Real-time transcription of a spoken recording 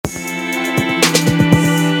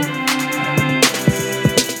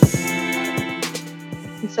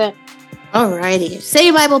100%. Alrighty. Say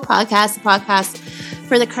Bible Podcast, the podcast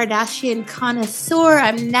for the Kardashian connoisseur.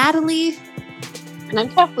 I'm Natalie. And I'm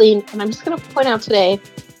Kathleen. And I'm just going to point out today,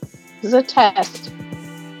 this is a test.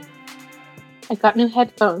 I got new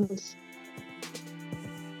headphones.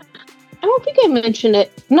 I don't think I mentioned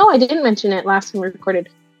it. No, I didn't mention it last time we recorded.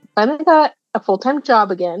 I finally got a full-time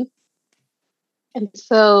job again. And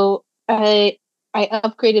so I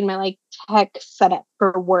upgraded my tech setup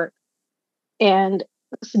for work. And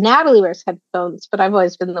Natalie wears headphones, but I've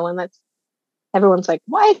always been the one that's everyone's like,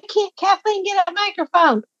 why can't Kathleen get a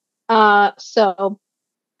microphone? So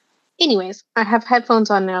anyways, I have headphones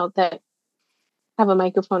on now that have a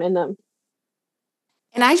microphone in them.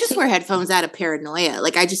 And I just wear headphones out of paranoia.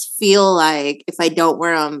 I just feel like if I don't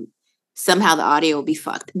wear them, somehow the audio will be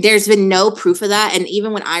fucked. There's been no proof of that. And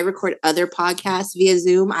even when I record other podcasts via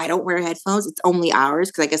Zoom, I don't wear headphones. It's only ours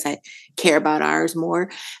because I guess I care about ours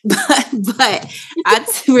more. But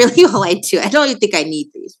that's really all I do. I don't even think I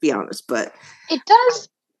need these, to be honest. But it does.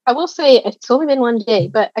 I will say it's only been one day,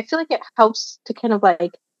 but I feel like it helps to kind of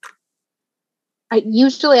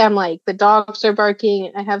usually I'm the dogs are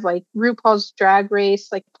barking. I have RuPaul's Drag Race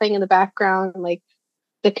playing in the background,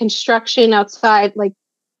 the construction outside.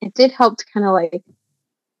 It did help to kind of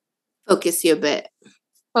focus you a bit.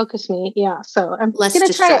 Focus me, yeah. So I'm Less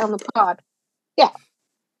gonna try it on the pod. Yeah.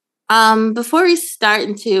 Before we start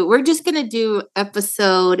we're just gonna do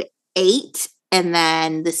episode 8, and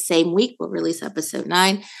then the same week we'll release episode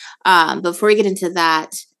 9. Before we get into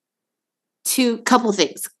that, couple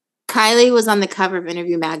things. Kylie was on the cover of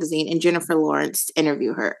Interview magazine, and Jennifer Lawrence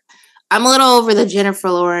interviewed her. I'm a little over the Jennifer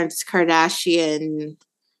Lawrence Kardashian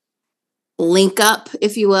link up,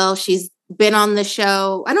 if you will. She's been on the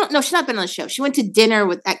show. I don't know. She's not been on the show. She went to dinner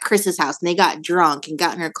at Chris's house, and they got drunk and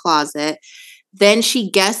got in her closet. Then she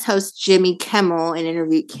guest hosts Jimmy Kimmel and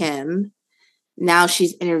interviewed Kim. Now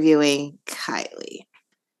she's interviewing Kylie.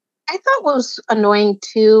 I thought what was annoying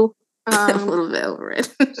too. A little bit over it.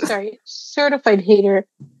 Sorry, certified hater.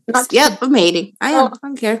 I'm hating. I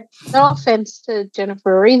don't care. No offense to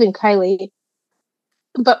Jennifer or even Kylie,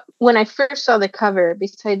 but when I first saw the cover,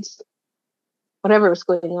 besides whatever was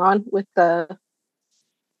going on with the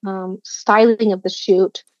styling of the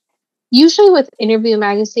shoot, usually with Interview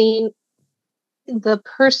magazine, the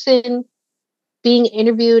person being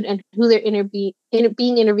interviewed and who they're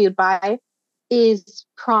being interviewed by is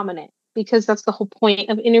prominent, because that's the whole point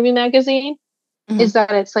of Interview magazine, is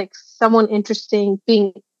that it's someone interesting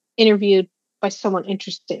being interviewed by someone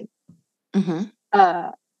interesting. And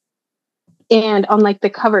on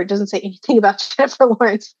the cover, it doesn't say anything about Jennifer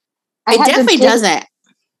Lawrence. It definitely doesn't.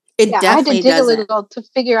 I had to dig a little to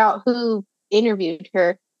figure out who interviewed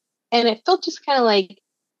her, and it felt just kind of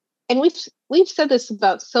and we've said this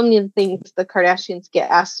about so many of the things the Kardashians get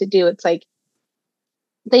asked to do. It's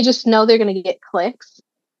they just know they're going to get clicks.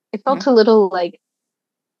 It felt a little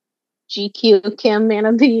GQ Kim Man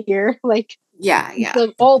of the Year, yeah.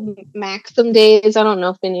 The old Maxim days. I don't know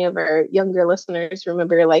if any of our younger listeners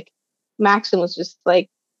remember. Maxim was just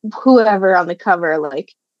whoever on the cover,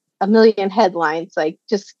 a million headlines,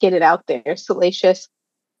 just get it out there, salacious.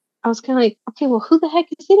 I was kind of okay, well, who the heck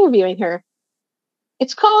is interviewing her?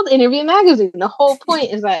 It's called Interview magazine. The whole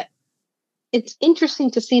point is that it's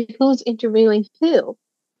interesting to see who's interviewing who.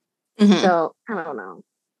 So I don't know.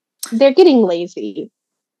 They're getting lazy.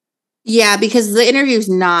 Yeah, because the interview is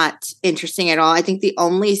not interesting at all. I think the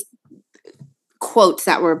only quotes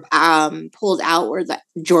that were pulled out were the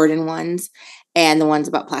Jordan ones and the ones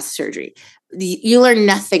about plastic surgery. You learn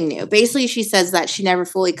nothing new. Basically, she says that she never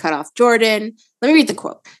fully cut off Jordan. Let me read the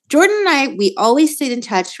quote. Jordan and I, we always stayed in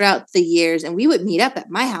touch throughout the years, and we would meet up at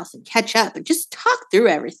my house and catch up and just talk through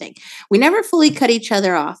everything. We never fully cut each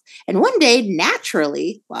other off. And one day,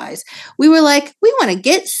 naturally, we were like, we want to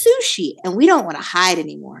get sushi, and we don't want to hide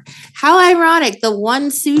anymore. How ironic. The one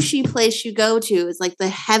sushi place you go to is the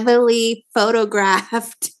heavily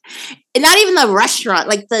photographed, and not even the restaurant,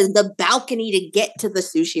 the balcony to get to the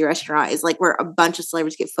sushi restaurant is where a bunch of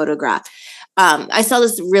celebrities get photographed. I saw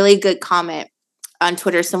this really good comment on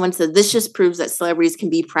Twitter. Someone said, this just proves that celebrities can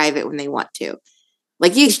be private when they want to.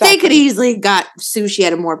 They could easily got sushi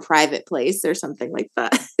at a more private place or something like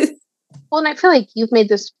that. Well, and I feel you've made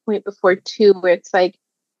this point before too, where it's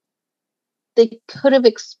they could have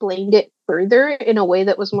explained it further in a way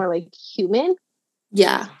that was more human.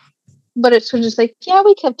 Yeah. But it's just yeah,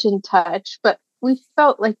 we kept in touch, but we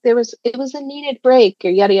felt it was a needed break,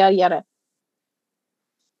 or yada, yada, yada.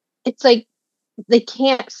 It's they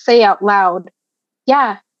can't say out loud,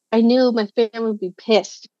 yeah, I knew my family would be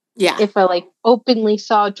pissed if I openly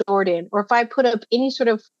saw Jordan, or if I put up any sort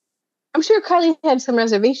of I'm sure Kylie had some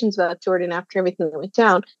reservations about Jordan after everything that went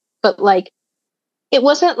down, but like, it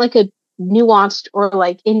wasn't like a nuanced or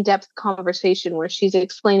like in-depth conversation where she's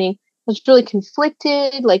explaining, I was really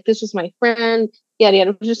conflicted, like this was my friend, yada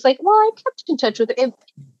yada. It was just like, well, I kept in touch with her.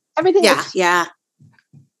 Everything looks,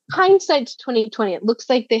 hindsight's 2020. It looks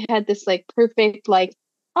like they had this like perfect, like,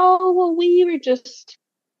 oh well, we were just,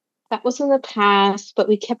 that was in the past, but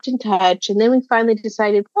we kept in touch, and then we finally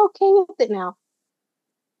decided, okay with it now.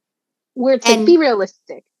 Where it's like, be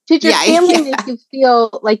realistic. Did your family make you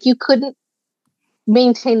feel like you couldn't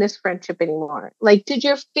maintain this friendship anymore? Like, did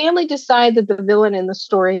your family decide that the villain in the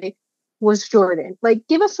story was Jordan? Like,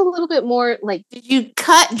 give us a little bit more. Like, did you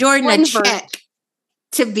cut Jordan a check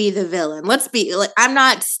to be the villain? Let's be like, I'm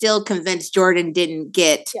not still convinced Jordan didn't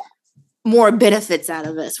get more benefits out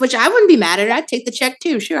of this, which I wouldn't be mad at. I'd take the check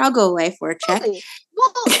too. Sure, I'll go away for a check.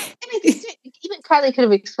 Well, I mean, even Kylie could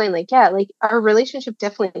have explained, like, yeah, like our relationship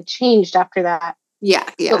definitely changed after that. Yeah.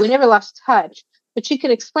 But we never lost touch. But she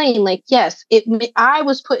could explain, like, yes, I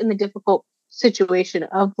was put in the difficult situation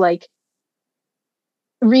of like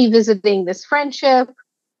revisiting this friendship.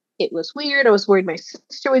 It was weird. I was worried my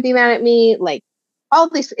sister would be mad at me. Like, all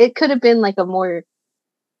this, it could have been like a more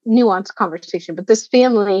nuanced conversation. But this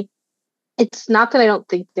family, it's not that I don't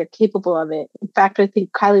think they're capable of it. In fact, I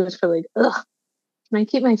think Kylie was probably like, ugh, can I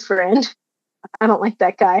keep my friend? I don't like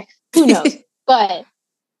that guy. Who knows? But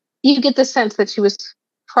you get the sense that she was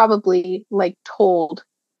probably like told,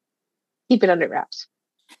 keep it under wraps.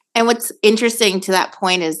 And what's interesting to that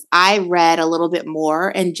point is I read a little bit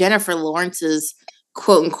more and Jennifer Lawrence's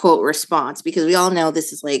quote unquote response, because we all know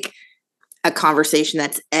this is like a conversation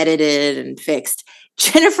that's edited and fixed.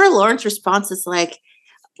 Jennifer Lawrence's response is like,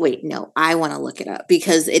 wait, no, I want to look it up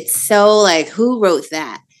because it's so like, who wrote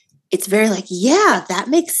that? It's very like, yeah, that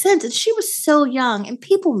makes sense. And she was so young and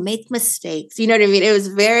people make mistakes. You know what I mean? It was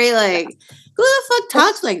very like, who the fuck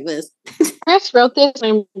talks like this? Chris wrote this.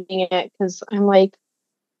 I'm reading it because I'm like,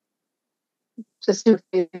 just do a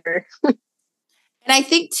favor. And I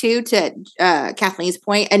think, too, to Kathleen's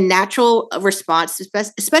point, a natural response,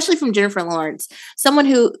 especially from Jennifer Lawrence, someone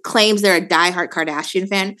who claims they're a diehard Kardashian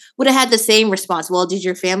fan, would have had the same response. Well, did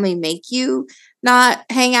your family make you not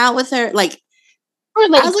hang out with her? Like, or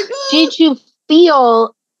like, did you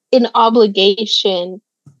feel an obligation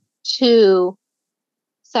to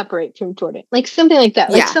separate from Jordan? Like, something like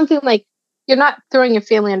that. Like, something like, you're not throwing your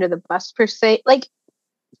family under the bus, per se. Like,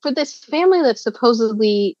 for this family that's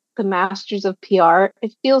supposedly the masters of PR,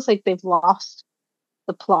 it feels like they've lost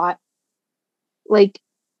the plot. Like,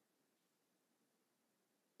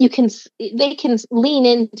 they can lean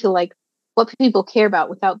into like what people care about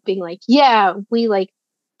without being like, yeah, we like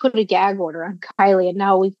put a gag order on Kylie and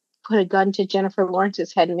now we put a gun to Jennifer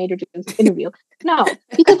Lawrence's head and made her do this interview. No,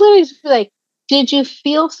 you could literally just be like, did you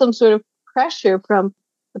feel some sort of pressure from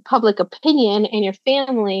the public opinion and your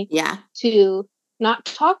family to not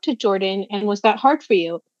talk to Jordan, and was that hard for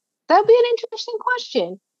you? That'd be an interesting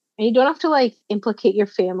question. And you don't have to like implicate your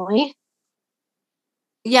family.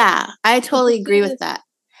 Yeah, I totally agree with that.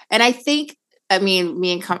 And I think, I mean,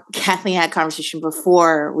 me and Kathleen had a conversation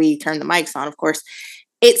before we turned the mics on, of course.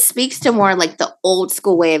 It speaks to more like the old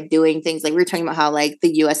school way of doing things. Like we were talking about how like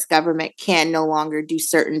the US government can no longer do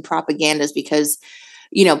certain propagandas because,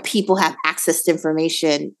 you know, people have access to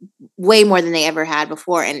information way more than they ever had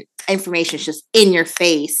before. And information is just in your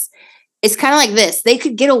face. It's kind of like this. They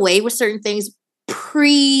could get away with certain things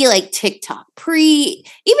pre like TikTok,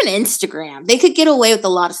 even Instagram. They could get away with a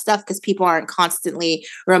lot of stuff because people aren't constantly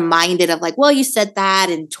reminded of like, well, you said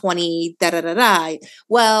that in 20 da da da da.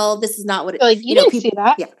 Well, this is not what it, like you know, didn't see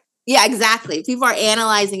that. Yeah, exactly. People are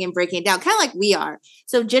analyzing and breaking it down, kind of like we are.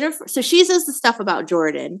 So she says the stuff about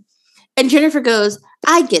Jordan. And Jennifer goes,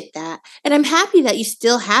 I get that. And I'm happy that you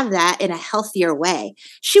still have that in a healthier way.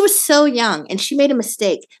 She was so young and she made a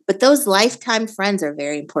mistake, but those lifetime friends are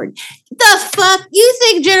very important. The fuck? You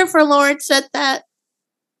think Jennifer Lawrence said that?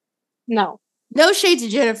 No. No shade to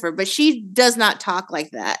Jennifer, but she does not talk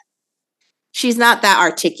like that. She's not that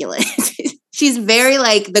articulate. She's very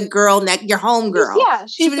like the girl your home girl. Yeah,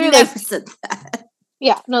 she would have never said that.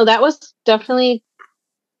 Yeah, no, that was definitely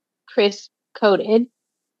Chris coded.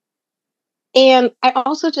 And I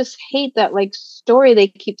also just hate that like story they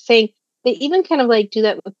keep saying. They even kind of like do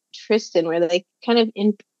that with Tristan, where they kind of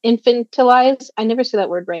infantilize. I never say that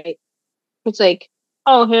word right. It's like,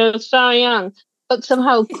 oh, he's so young. But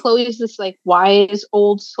somehow Khloe is this like wise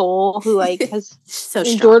old soul who like has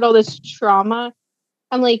endured all this trauma.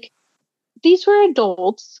 I'm like, these were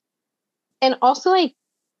adults. And also like,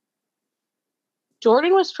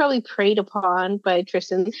 Jordan was probably preyed upon by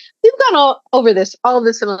Tristan. We've gone over all of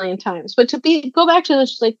this a million times, but go back to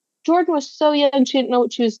this, like, Jordan was so young, she didn't know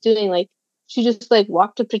what she was doing. Like, she just like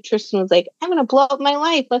walked up to Tristan and was like, I'm gonna blow up my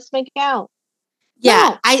life. Let's make out.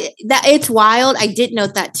 Yeah, No. it's wild. I did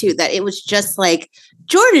note that too, that it was just like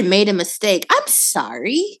Jordan made a mistake. I'm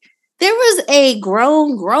sorry. There was a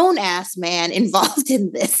grown ass man involved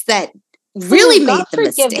in this that really made the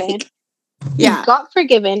mistake. He got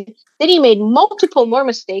forgiven. Then he made multiple more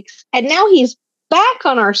mistakes, and now he's back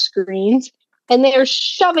on our screens, and they're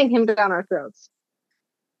shoving him down our throats.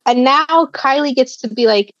 And now Kylie gets to be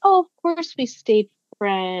like, "Oh, of course we stayed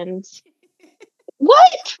friends."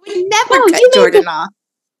 What? We never cut Jordan off.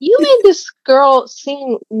 You made this girl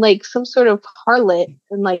seem like some sort of harlot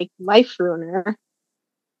and like life ruiner.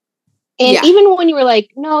 And even when you were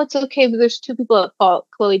like, no, it's okay, but there's two people at fault.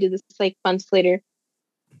 Khloe did this like months later.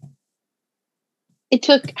 It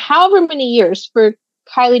took however many years for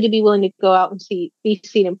Kylie to be willing to go out and be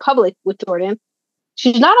seen in public with Jordan.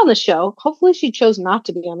 She's not on the show. Hopefully she chose not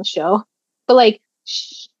to be on the show. But like,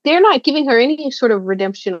 they're not giving her any sort of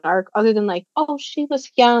redemption arc other than like, oh, she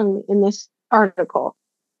was young in this article.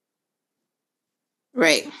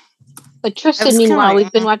 Right. But Tristan, meanwhile,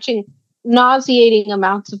 we've been watching nauseating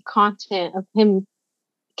amounts of content of him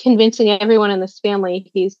convincing everyone in this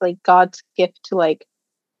family he's like God's gift to like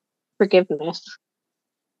forgiveness.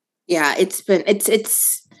 Yeah,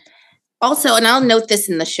 it's also, and I'll note this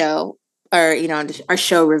in the show, or our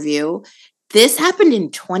show review. This happened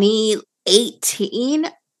in 2018,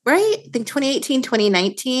 right? I think 2018,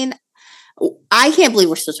 2019. I can't believe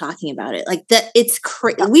we're still talking about it. Like that, it's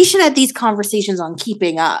crazy. Yeah. We should have these conversations on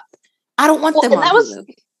Keeping Up. I don't want them on Hulu.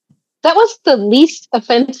 That was the least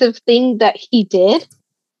offensive thing that he did.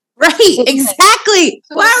 Right, exactly.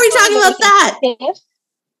 Why are we talking about that?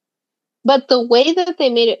 But the way that they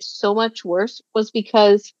made it so much worse was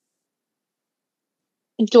because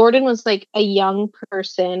Jordan was like a young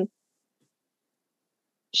person.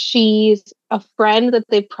 She's a friend that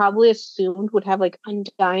they probably assumed would have like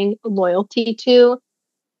undying loyalty to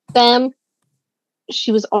them.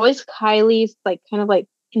 She was always Kylie's like kind of like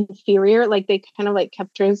inferior. Like they kind of like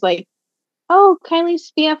kept her as like, oh,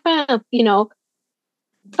 Kylie's BFF,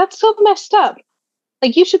 that's so messed up.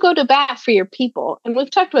 Like you should go to bat for your people. And we've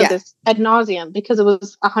talked about this ad nauseum because it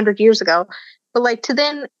was 100 years ago. But like to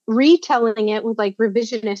then retelling it with like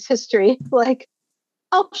revisionist history, like,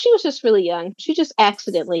 oh, she was just really young. She just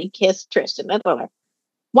accidentally kissed Tristan. I don't know.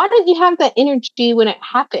 Why didn't you have that energy when it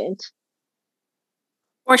happened?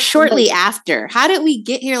 Or shortly after? How did we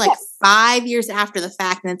get here 5 years after the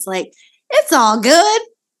fact? And it's like, it's all good.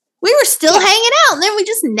 We were still hanging out, and then we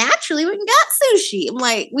just naturally went and got sushi. I'm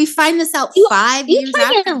like, we find this out 5 years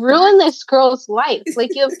after. You tried to ruin this girl's life.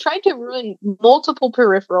 Like, you have tried to ruin multiple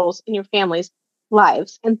peripherals in your family's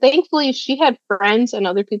lives. And thankfully, she had friends and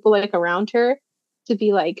other people like around her to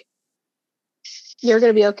be like, you're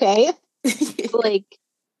going to be okay. Like,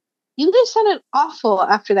 you guys sounded awful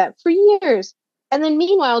after that for years. And then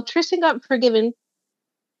meanwhile, Tristan got forgiven,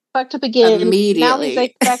 fucked up again. Immediately. Now he's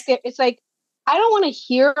like back there. It's like, I don't want to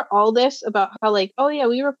hear all this about how like, oh yeah,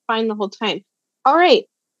 we were fine the whole time. All right.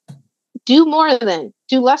 Do more then.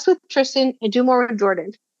 Do less with Tristan and do more with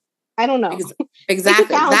Jordan. I don't know. Exactly.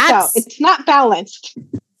 It's not balanced.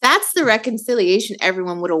 That's the reconciliation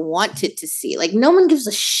everyone would have wanted to see. Like, no one gives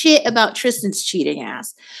a shit about Tristan's cheating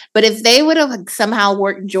ass. But if they would have somehow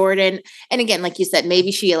worked Jordan, and again, like you said,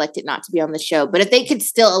 maybe she elected not to be on the show, but if they could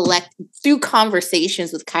still elect through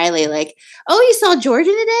conversations with Kylie, like, oh, you saw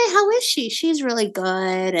Jordan today? How is she? She's really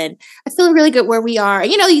good. And I feel really good where we are.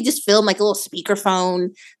 You just film like a little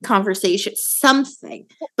speakerphone conversation, something.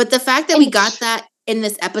 But the fact that we got that in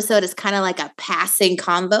this episode is kind of like a passing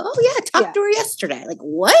convo. Oh yeah, talked to her yesterday. Like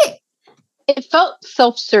what? It felt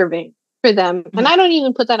self-serving for them. Mm-hmm. And I don't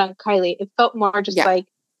even put that on Kylie. It felt more just like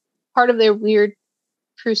part of their weird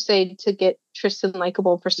crusade to get Tristan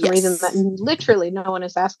likable for some reason that literally no one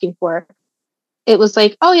is asking for. It was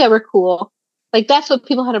like, oh yeah, we're cool. Like that's what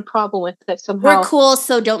people had a problem with, that somehow we're cool,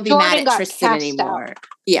 so don't be Jordan mad at Tristan anymore. Out.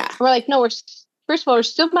 Yeah. We're like, no, first of all, we're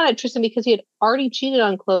still mad at Tristan because he had already cheated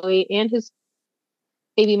on Khloe and his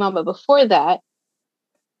baby mama before that.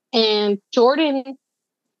 And Jordan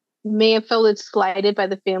may have felt slighted by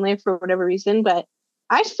the family for whatever reason, but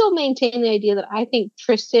I still maintain the idea that I think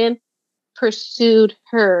Tristan pursued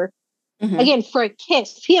her again for a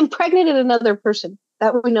kiss. He impregnated another person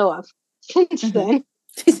that we know of. Since then,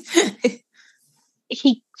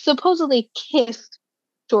 he supposedly kissed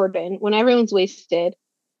Jordan when everyone's wasted.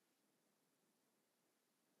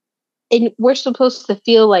 And we're supposed to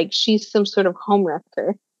feel like she's some sort of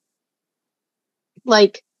homewrecker.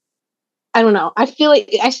 Like, I don't know. I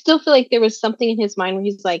still feel like there was something in his mind where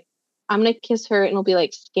he's like, I'm going to kiss her and it'll be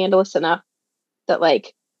like scandalous enough that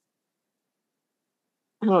like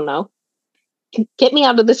don't know, get me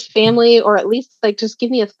out of this family, or at least like just give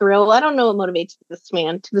me a thrill. I don't know what motivates this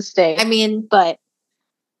man to this day. I mean, but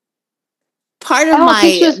part of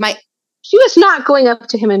my she was not going up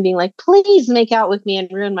to him and being like, please make out with me and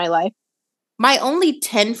ruin my life. My only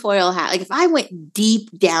tinfoil hat, like if I went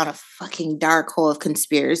deep down a fucking dark hole of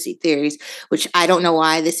conspiracy theories, which I don't know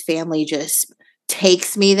why this family just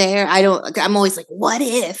takes me there. I'm always like, what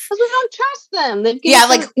if? Because we don't trust them. They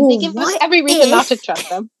give us every reason not to trust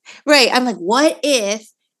them. Right. I'm like, what if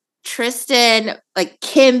Tristan, like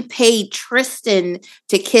Kim paid Tristan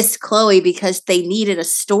to kiss Khloe because they needed a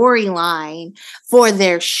storyline for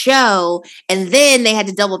their show, and then they had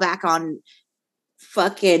to double back on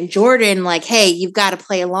fucking Jordan, like, hey, you've got to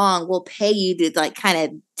play along. We'll pay you to like kind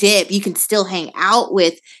of dip. You can still hang out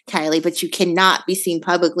with Kylie, but you cannot be seen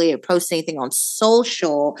publicly or post anything on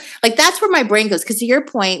social. Like, that's where my brain goes. Because to your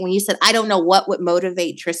point, when you said, I don't know what would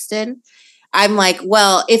motivate Tristan, I'm like,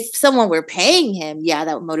 well, if someone were paying him, yeah,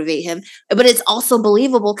 that would motivate him. But it's also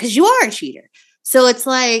believable because you are a cheater. So it's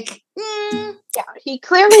like, yeah, he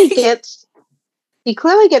clearly gets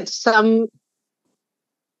some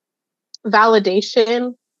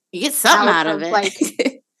validation. You get something out of it. Like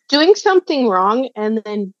doing something wrong and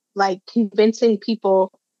then like convincing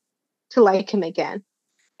people to like him again.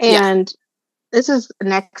 And this is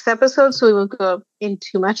next episode, so we won't go in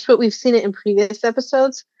too much, but we've seen it in previous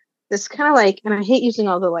episodes. This kind of like, and I hate using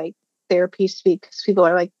all the like therapy speak because people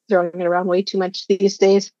are like throwing it around way too much these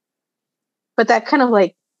days. But that kind of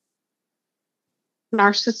like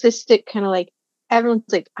narcissistic kind of like, everyone's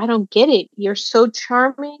like, I don't get it. You're so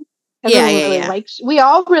charming. We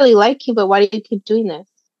all really like you, but why do you keep doing this?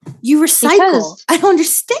 You recycle. Because I don't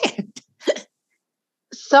understand.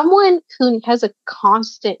 Someone who has a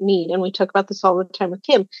constant need, and we talk about this all the time with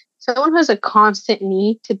Kim, someone who has a constant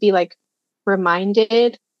need to be like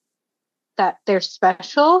reminded that they're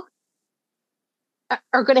special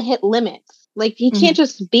are going to hit limits. Like he can't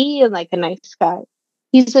just be like a nice guy.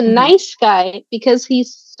 He's a nice guy because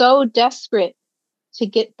he's so desperate to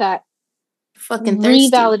get that fucking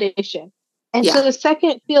revalidation. And so the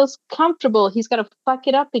second it feels comfortable, he's got to fuck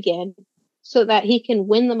it up again so that he can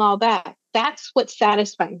win them all back. That's what's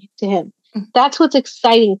satisfying to him. That's what's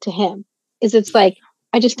exciting to him. Is it's like,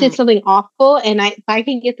 I just did something awful, and if I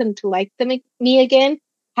can get them to like me again,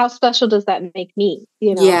 how special does that make me?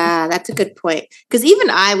 You know? Yeah, that's a good point. Because even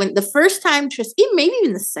when the first time Tristan, maybe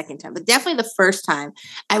even the second time, but definitely the first time,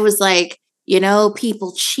 I was like, you know,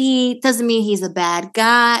 people cheat. Doesn't mean he's a bad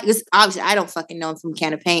guy. Because obviously I don't fucking know him from a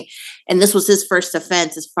can of paint. And this was his first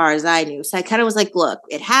offense as far as I knew. So I kind of was like, look,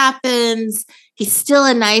 it happens. He's still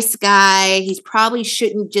a nice guy. You probably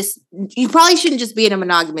shouldn't just be in a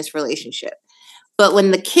monogamous relationship. But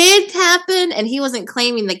when the kid happened and he wasn't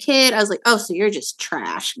claiming the kid, I was like, oh, so you're just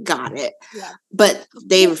trash. Got it. Yeah. But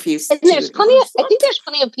they refused. And there's I think there's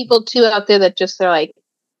plenty of people too out there that they're like,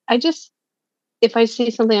 if I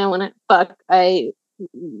see something I want to fuck,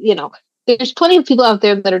 there's plenty of people out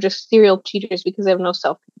there that are just serial cheaters because they have no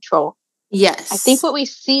self-control. Yes. I think what we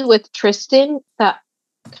see with Tristan that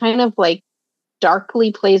kind of like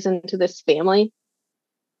darkly plays into this family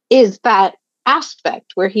is that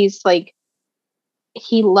aspect where he's like,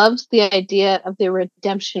 he loves the idea of the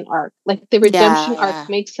redemption arc. Like the redemption arc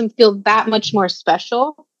makes him feel that much more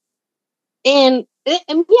special. And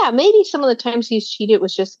maybe some of the times he's cheated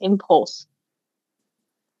was just impulse.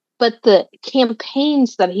 But the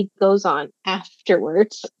campaigns that he goes on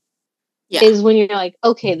afterwards is when you're like,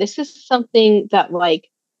 okay, this is something that like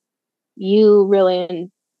you really, and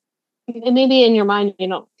maybe in your mind you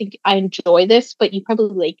don't think I enjoy this, but you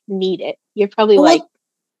probably like need it. You're probably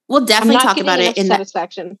we'll definitely talk about it in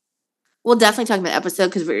satisfaction. We'll definitely talk about the episode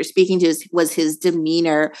because what you're speaking to was his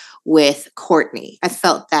demeanor with Kourtney. I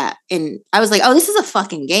felt that, and I was like, oh, this is a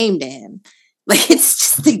fucking game to him. Like it's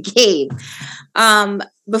just a game.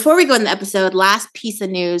 Before we go in the episode, last piece of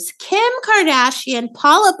news: Kim Kardashian,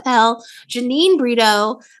 Paula Pell, Janine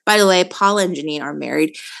Brito. By the way, Paula and Janine are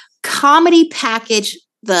married. Comedy package,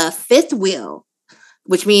 The Fifth Wheel,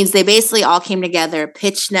 which means they basically all came together,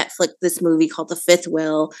 pitched Netflix this movie called The Fifth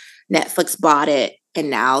Wheel. Netflix bought it, and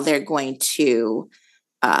now they're going to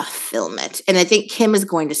film it. And I think Kim is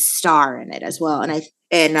going to star in it as well.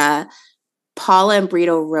 And Paula and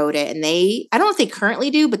Brito wrote it, and I don't know if they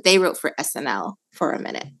currently do, but they wrote for SNL for a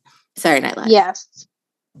minute. Saturday Night Live. Yes.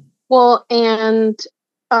 Well, and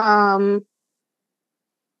I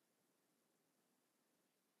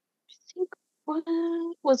think what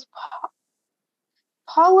was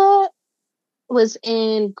Paula was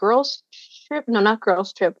in Girls Trip. No, not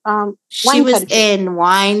Girls Trip. She was in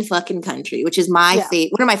Wine Fucking Country, which is my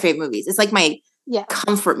favorite. One of my favorite movies. It's like my Yeah.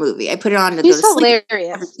 comfort movie. I put it on to She's go to sleep.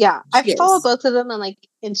 hilarious. Yeah. I follow both of them on like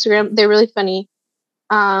Instagram. They're really funny.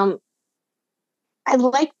 I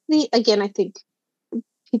like I think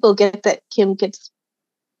people get that Kim gets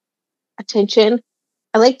attention.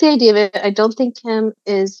 I like the idea of it. I don't think Kim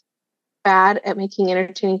is bad at making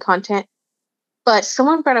entertaining content. But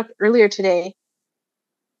someone brought up earlier today,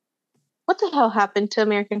 what the hell happened to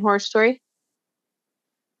American Horror Story?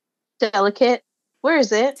 Delicate. Where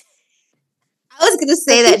is it? I was going to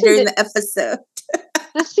say that during the episode.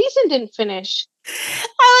 The season didn't finish.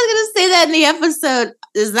 I was going to say that in the episode.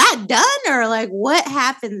 Is that done? Or like what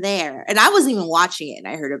happened there? And I wasn't even watching it and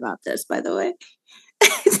I heard about this, by the way.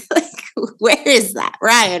 Like, where is that?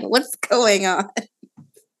 Ryan, what's going on?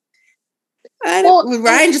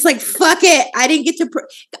 Ryan just like, fuck it. I didn't get to.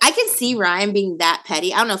 I can see Ryan being that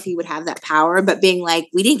petty. I don't know if he would have that power, but being like,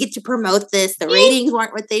 we didn't get to promote this. The ratings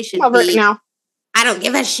weren't what they should be. Over it now. I don't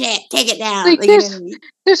give a shit. Take it down. Like,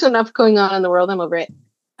 there's enough going on in the world. I'm over it.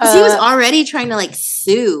 Because he was already trying to like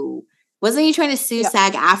sue. Wasn't he trying to sue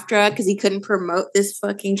SAG-AFTRA because he couldn't promote this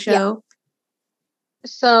fucking show? Yeah.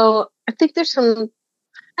 So I think there's some.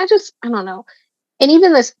 I don't know. And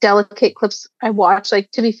even this Delicate clips I watched, like,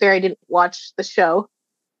 to be fair, I didn't watch the show.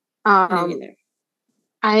 I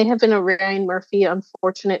have been a Ryan Murphy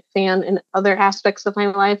unfortunate fan in other aspects of my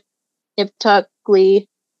life. Nip Tuck, Glee,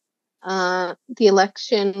 the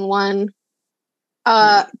election one.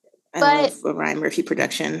 I love a Ryan Murphy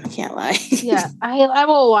production. I can't lie. Yeah, I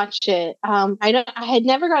will watch it. I had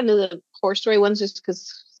never gotten to the horror story ones just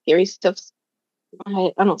because scary stuff's.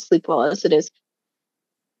 I don't sleep well as it is.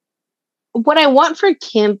 What I want for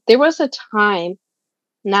Kim, there was a time,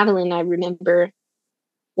 Natalie and I remember,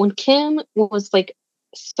 when Kim was like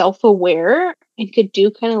self-aware and could do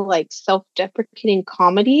kind of like self-deprecating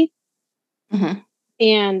comedy. Mm-hmm.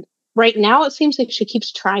 And right now it seems like she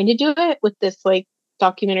keeps trying to do it with this like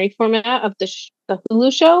documentary format of the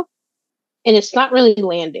Hulu show. And it's not really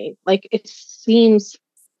landing. Like, it seems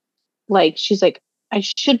like she's like, I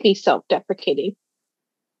should be self-deprecating.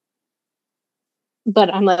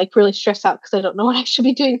 But I'm like really stressed out because I don't know what I should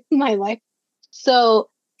be doing in my life.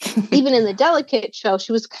 So even in the Delicate show,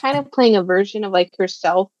 she was kind of playing a version of like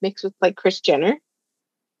herself mixed with like Kris Jenner.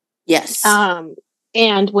 Yes.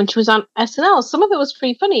 And when she was on SNL, some of it was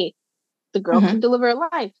pretty funny. The girl can deliver a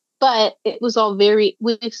line, but it was all we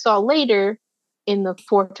saw later in the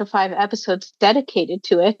 4 to 5 episodes dedicated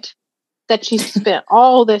to it that she spent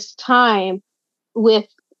all this time with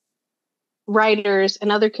writers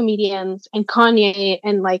and other comedians and Kanye,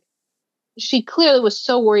 and like she clearly was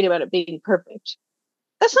so worried about it being perfect.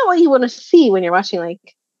 That's not what you want to see when you're watching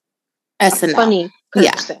like SNL. A funny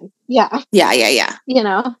person. Yeah. You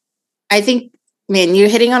know, I think, man, you're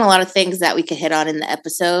hitting on a lot of things that we could hit on in the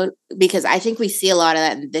episode, because I think we see a lot of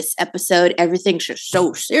that in this episode. Everything's just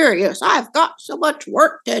so serious. I've got so much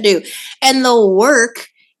work to do, and the work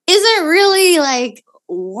isn't really like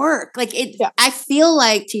work. Like it, I feel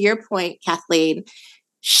like, to your point, Kathleen,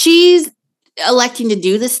 she's electing to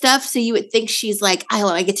do this stuff. So you would think she's like,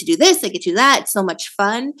 I get to do this, I get to do that. It's so much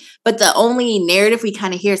fun. But the only narrative we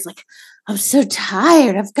kind of hear is like, I'm so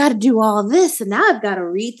tired. I've got to do all this. And now I've got to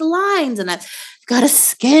read the lines, and I've got a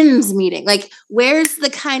Skins meeting. Like, where's the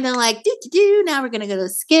kind of like, now we're going to go to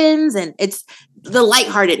Skins. And it's the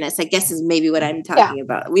lightheartedness, I guess, is maybe what I'm talking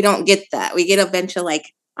about. We don't get that. We get a bunch of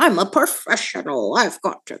like, I'm a professional. I've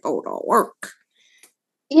got to go to work.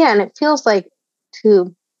 Yeah, and it feels like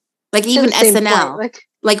even SNL.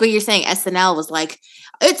 Like what you're saying, SNL was like,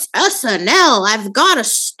 it's SNL. I've got to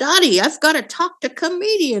study. I've got to talk to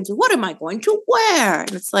comedians. What am I going to wear?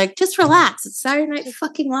 And it's like, just relax. It's Saturday Night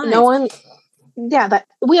fucking Live. No one. Yeah, that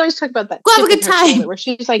we always talk about that. Go have a good time. Where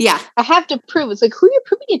she's like, I have to prove. It's like, who are you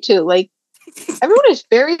proving it to? Like, everyone is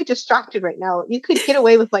very distracted right now. You could get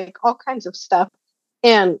away with like all kinds of stuff.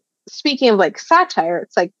 And speaking of like satire,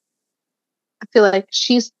 it's like, I feel like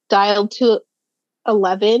she's dialed to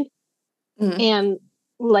 11, and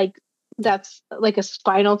like that's like a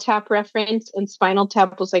Spinal Tap reference, and Spinal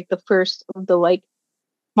Tap was like the first of the like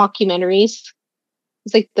mockumentaries.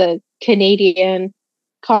 It's like the Canadian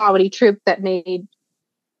comedy troupe that made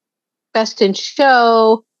Best in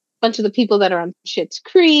Show, a bunch of the people that are on Schitt's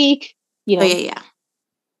Creek, you know.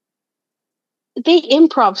 They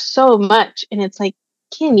improv so much, and it's like,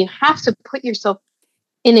 Kim, you have to put yourself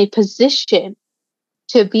in a position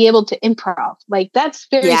to be able to improv. Like, that's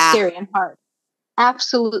very scary and hard.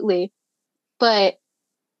 Absolutely. But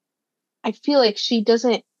I feel like she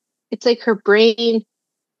doesn't, it's like her brain,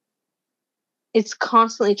 it's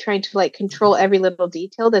constantly trying to like control every little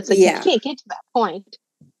detail. That's like, you can't get to that point.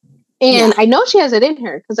 And I know she has it in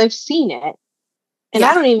her because I've seen it. And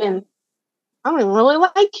I don't even, I don't even really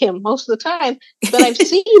like Kim most of the time, but I've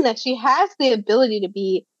seen that she has the ability to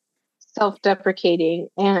be self-deprecating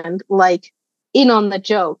and like in on the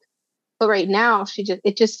joke. But right now,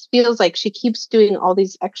 it just feels like she keeps doing all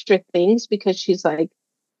these extra things because she's like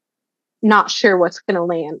not sure what's going to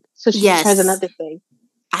land. So she tries another thing.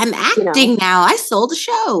 I'm acting now. I sold a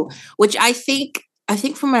show, which I think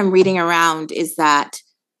from what I'm reading around is that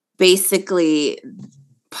basically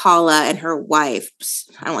Paula and her wife,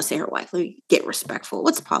 I don't want to say her wife, let me get respectful.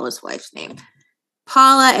 What's Paula's wife's name?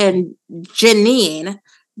 Paula and Janine,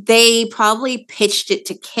 they probably pitched it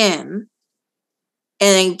to Kim.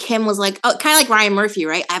 And then Kim was like, oh, kind of like Ryan Murphy,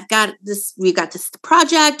 right? We've got this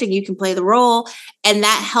project and you can play the role. And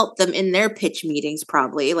that helped them in their pitch meetings,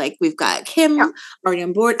 probably. Like, we've got Kim already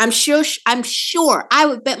on board. I'm sure, I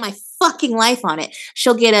would bet my fucking life on it.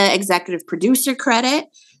 She'll get an executive producer credit.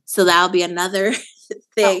 So that'll be another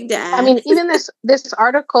thing to add. I mean, even this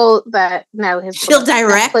article that now has she'll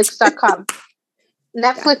direct. Netflix.com.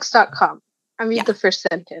 Netflix.com. I read the first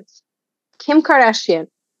sentence. Kim Kardashian,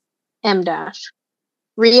 M-.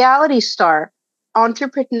 Reality star,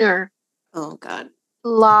 entrepreneur, oh god,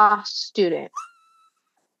 law student,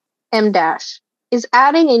 M-, is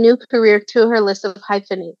adding a new career to her list of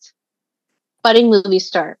hyphenates. Budding movie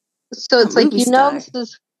star. So it's like, this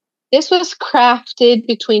was crafted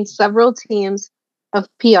between several teams of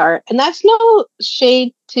PR. And that's no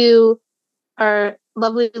shade to our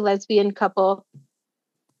lovely lesbian couple.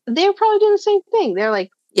 They're probably doing the same thing. They're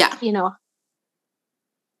like,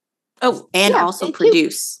 oh, and also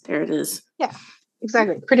produce. There it is. Yeah,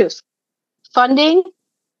 exactly. Produce. Funding.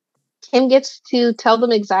 Kim gets to tell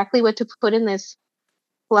them exactly what to put in this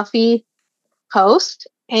fluffy post,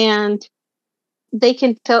 and they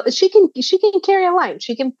can tell. She can carry a line.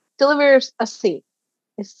 She can deliver a scene.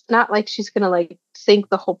 It's not like she's gonna like sink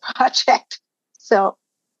the whole project. So,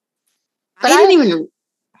 but I'd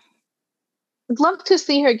love to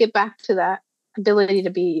see her get back to that ability to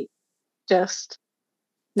be just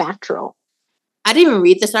natural. I didn't even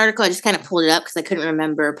read this article. I just kind of pulled it up because I couldn't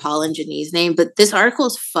remember Paul and Janine's name. But this article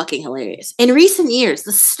is fucking hilarious. In recent years,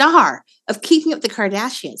 the star of Keeping Up the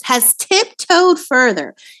Kardashians has tiptoed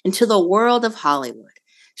further into the world of Hollywood.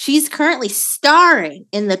 She's currently starring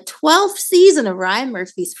in the 12th season of Ryan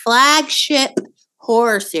Murphy's flagship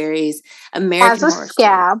horror series, American Horror Story. As a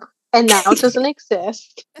scab, and now it doesn't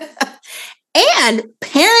exist. And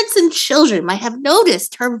parents and children might have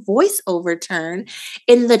noticed her voiceover turn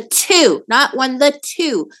in the two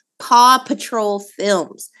Paw Patrol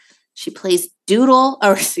films. She plays Poodle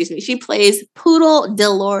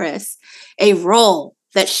Dolores, a role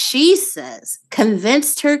that she says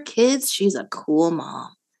convinced her kids she's a cool mom.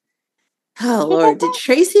 Oh Lord, did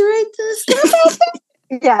Tracy write this?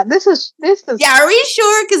 Yeah, this is. Yeah, are we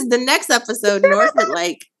sure? Because the next episode, North had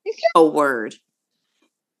like a word.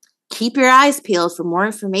 Keep your eyes peeled for more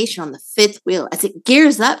information on the fifth wheel as it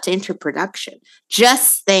gears up to enter production.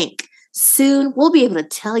 Just think, soon we'll be able to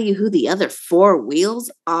tell you who the other four wheels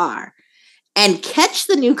are. And catch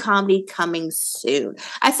the new comedy coming soon.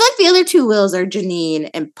 I feel like the other two wheels are Janine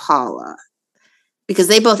and Paula. Because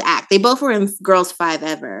they both act. They both were in Girls 5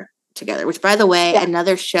 Ever together. Which, by the way,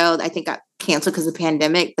 another show that I think got canceled because of the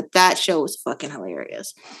pandemic. But that show was fucking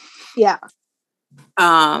hilarious. Yeah.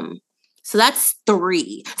 So that's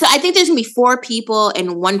 3. So I think there's going to be 4 people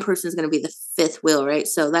and one person is going to be the fifth wheel, right?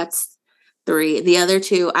 So that's 3. The other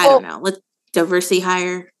 2, I don't know. Let's diversity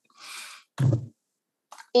hire.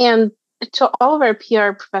 And to all of our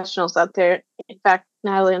PR professionals out there, in fact,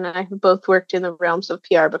 Natalie and I have both worked in the realms of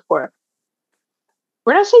PR before.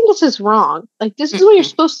 We're not saying this is wrong. Like, this is what you're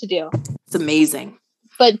supposed to do. It's amazing.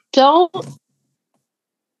 But don't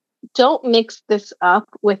mix this up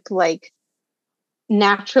with, like,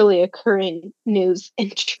 naturally occurring news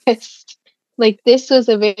interest. Like, this was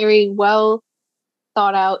a very well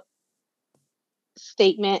thought out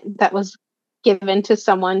statement that was given to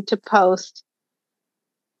someone to post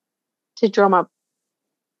to drum up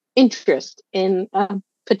interest in a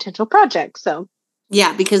potential project. So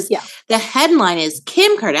yeah, because the headline is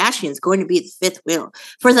Kim Kardashian is going to be the fifth wheel.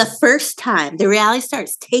 For the first time, the reality star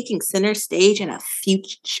is taking center stage in a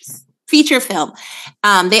feature film.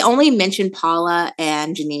 They only mentioned Paula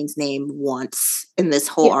and Janine's name once in this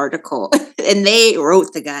whole article, and they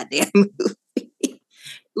wrote the goddamn movie.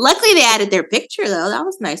 Luckily, they added their picture, though. That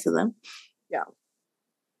was nice of them. Yeah.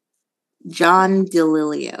 John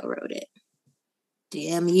DeLilio wrote it.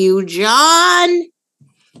 Damn you, John!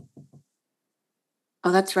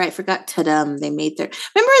 Oh, that's right. I forgot Tadum. They made their...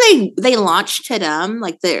 Remember they launched Tadum?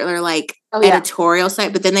 Like their like editorial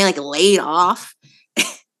site, but then they like laid off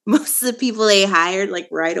most of the people they hired like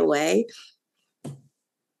right away.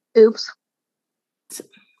 Oops.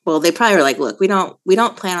 Well, they probably were like, look, we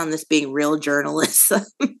don't plan on this being real journalism.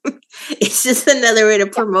 It's just another way to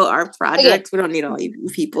promote our projects. We don't need all you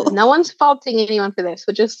people. No one's faulting anyone for this.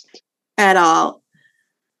 At all.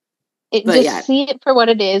 See it for what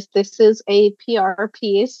it is. This is a PR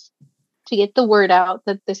piece to get the word out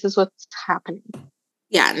that this is what's happening.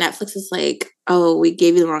 Yeah, Netflix is like, oh, we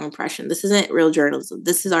gave you the wrong impression. This isn't real journalism.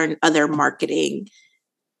 This is our other marketing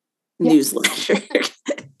newsletter.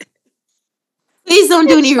 Please don't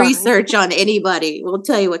do any research on anybody. We'll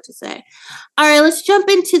tell you what to say. All right, let's jump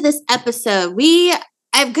into this episode. I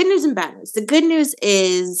have good news and bad news. The good news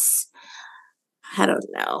is, I don't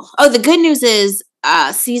know. Oh, the good news is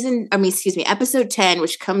episode 10,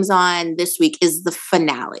 which comes on this week, is the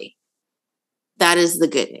finale. That is the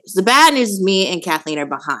good news. The bad news is me and Kathleen are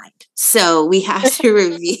behind. So we have to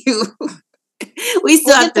review. We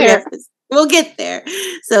still have to. We'll get there.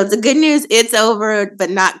 So the good news, it's over, but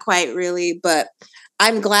not quite really. But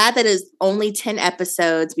I'm glad that it's only 10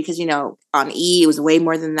 episodes because, on E, it was way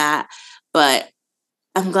more than that. But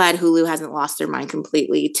I'm glad Hulu hasn't lost their mind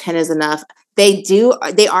completely. 10 is enough. They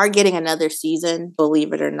are getting another season,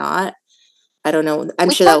 believe it or not. I don't know.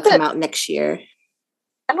 I'm sure that'll come out next year.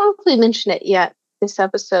 I don't know if we mentioned it yet this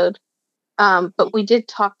episode, but we did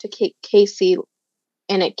talk to Casey,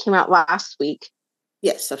 and it came out last week.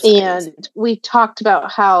 Yes, and we talked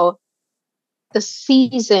about how the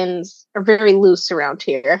seasons are very loose around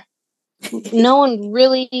here. No one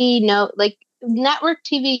really like network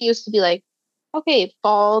TV used to be like, okay,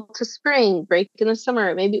 fall to spring, break in the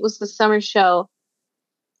summer. Maybe it was the summer show.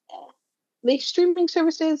 The streaming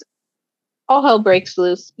services, all hell breaks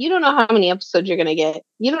loose. You don't know how many episodes you're going to get.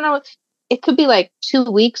 You don't know. It could be like 2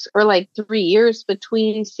 weeks or like 3 years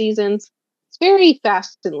between seasons. It's very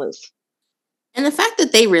fast and loose. And the fact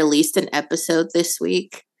that they released an episode this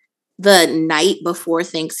week, the night before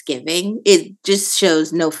Thanksgiving, it just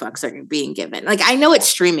shows no fucks are being given. Like, I know it's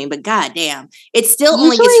streaming, but goddamn, it still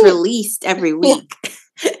only gets released every week.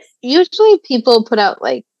 Usually people put out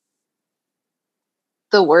like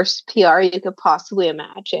the worst PR you could possibly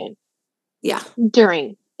imagine. Yeah.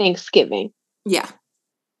 During Thanksgiving. Yeah.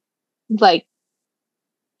 Like,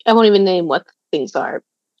 I won't even name what things are.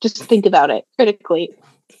 Just think about it critically.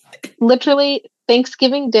 Literally,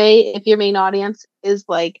 Thanksgiving Day, if your main audience is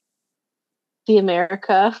like the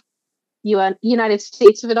United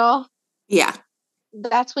States of it all. Yeah.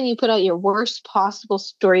 That's when you put out your worst possible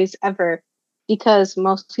stories ever because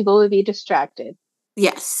most people would be distracted.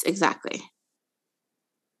 Yes, exactly.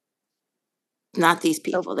 Not these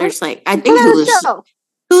people. They're just like, I think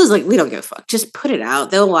Hulu's like, we don't give a fuck. Just put it out.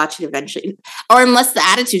 They'll watch it eventually. Or unless the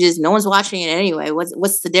attitude is no one's watching it anyway.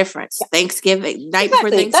 What's the difference? Yeah. Thanksgiving, night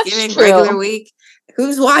before Thanksgiving, regular week.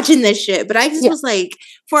 Who's watching this shit? But I just was like,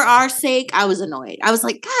 for our sake, I was annoyed. I was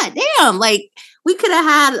like, God damn, like we could have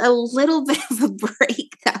had a little bit of a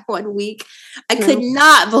break that 1 week. I could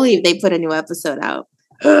not believe they put a new episode out.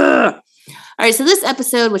 Ugh. All right, so this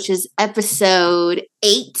episode, which is episode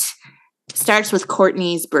 8, starts with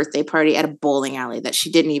Kourtney's birthday party at a bowling alley that she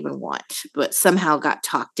didn't even want, but somehow got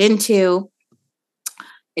talked into.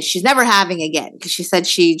 And she's never having again because she said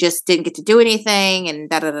she just didn't get to do anything and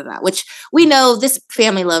da-da-da-da, which we know this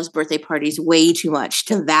family loves birthday parties way too much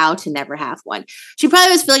to vow to never have one. She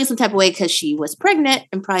probably was feeling some type of way because she was pregnant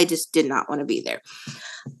and probably just did not want to be there.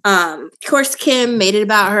 Of course, Kim made it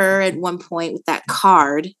about her at one point with that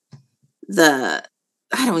card. I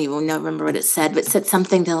don't even remember what it said, but it said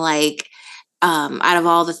something to like, out of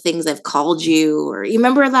all the things I've called you, or you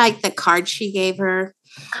remember like the card she gave her?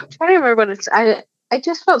 I'm trying to remember what it's. I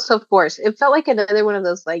just felt so forced. It felt like another one of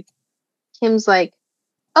those like Kim's like,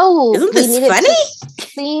 oh, isn't this funny? It to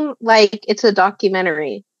seem like it's a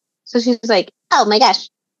documentary. So she's like, oh my gosh,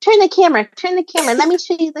 turn the camera. Let me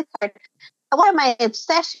show you the card. One of my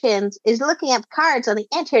obsessions is looking up cards on the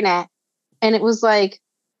internet, and it was like,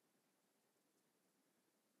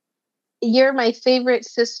 you're my favorite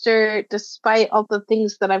sister, despite all the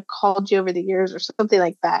things that I've called you over the years, or something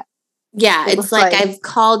like that. Yeah, it's like I've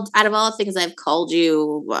called, out of all the things I've called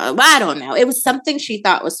you, I don't know. It was something she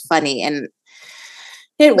thought was funny, and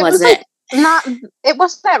it wasn't. It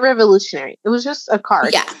wasn't that revolutionary. It was just a card.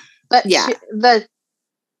 Yeah. But yeah.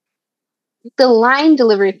 The line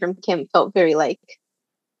delivery from Kim felt very like,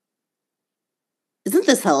 isn't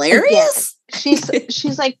this hilarious? She's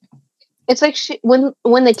like, it's like when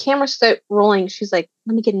the cameras start rolling, she's like,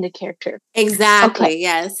 let me get into character. Exactly. Okay.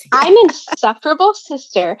 Yes. I'm insufferable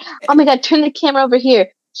sister. Oh my God, turn the camera over here.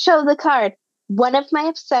 Show the card. One of my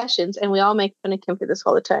obsessions, and we all make fun of Kim for this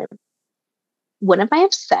all the time. One of my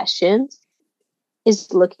obsessions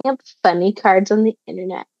is looking up funny cards on the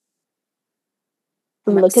internet.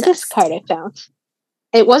 Look at this card I found.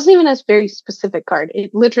 it wasn't even a very specific card.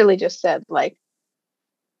 It literally just said, like,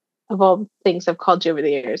 of all things I've called you over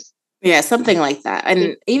the years. Yeah, something like that.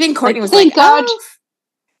 And even Kourtney was thank like, God. oh.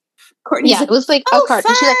 Courtney's it was like oh, a card.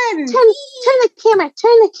 fun. And she's like,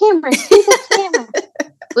 turn the camera, see the camera.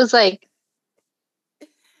 It was like,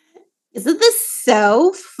 isn't this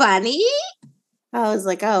so funny? I was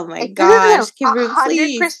like, oh my like, gosh, Kim,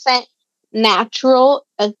 100% natural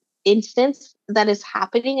instance that is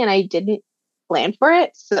happening, and I didn't plan for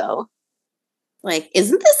it. So, like,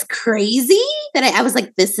 isn't this crazy? That I was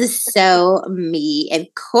like, this is so me and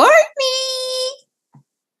Kourtney.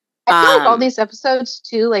 I feel like all these episodes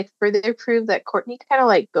too, like, further prove that Kourtney kind of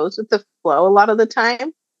like goes with the flow a lot of the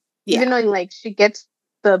time. Yeah. Even though like she gets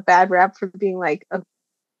the bad rap for being like a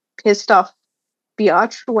pissed off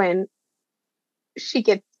biatch when she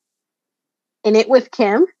gets in it with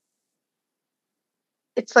Kim.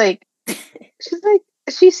 It's like she's like,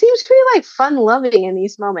 she seems pretty like fun loving in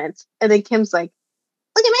these moments, and then Kim's like,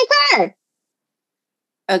 look at my card.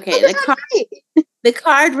 Okay, the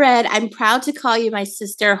card read, I'm proud to call you my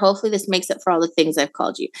sister. Hopefully this makes up for all the things I've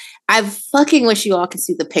called you. I fucking wish you all could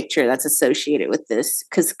see the picture that's associated with this,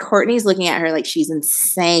 because Kourtney's looking at her like she's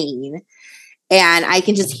insane. And I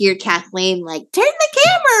can just hear Kathleen like, turn the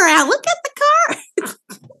camera around. Look at the card.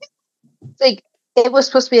 It's like, it was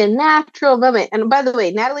supposed to be a natural moment. And by the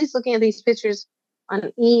way, Natalie's looking at these pictures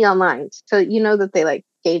on E! Online. So you know that they like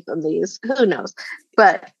gave them these. Who knows?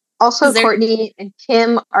 But also, Kourtney and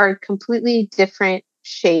Kim are completely different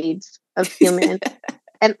shades of human.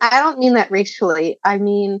 And I don't mean that racially. I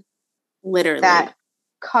mean literally that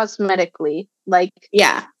cosmetically. Like,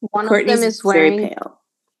 yeah, one of them is wearing very pale.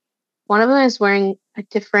 One of them is wearing a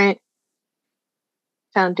different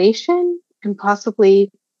foundation and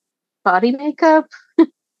possibly body makeup.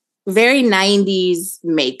 Very 90s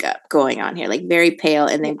makeup going on here. Like, very pale.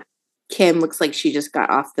 And then Kim looks like she just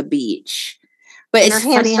got off the beach. But and it's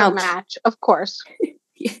funny how match, of course.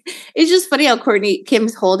 It's just funny how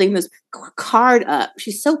Kim's holding this card up.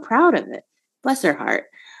 She's so proud of it. Bless her heart.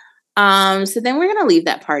 So then we're gonna leave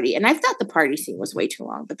that party, and I thought the party scene was way too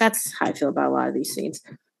long, but that's how I feel about a lot of these scenes.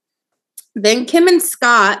 Then Kim and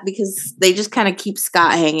Scott, because they just kind of keep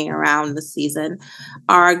Scott hanging around this season,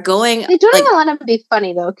 are going. They don't even let him be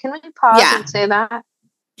funny though. Can we pause and say that?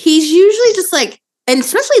 He's usually just like, and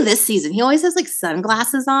especially this season, he always has like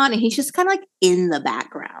sunglasses on, and he's just kind of like in the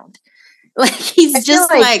background. Like, he's just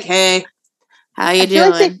like, hey, how you doing? I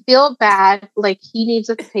feel like they feel bad, like he needs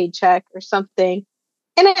a paycheck or something.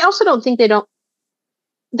 And I also don't think they don't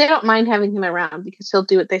mind having him around because he'll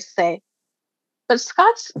do what they say. But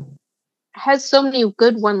Scott's has so many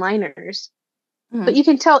good one-liners. Mm-hmm. But you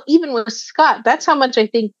can tell even with Scott, that's how much I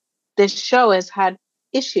think this show has had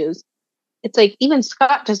issues. It's like even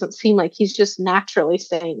Scott doesn't seem like he's just naturally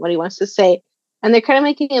saying what he wants to say. And they're kind of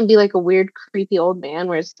making him be like a weird, creepy old man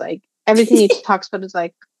where it's like everything he talks about is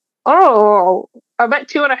like, oh, I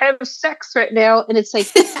bet you want to have sex right now. And it's like,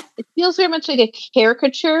 it feels very much like a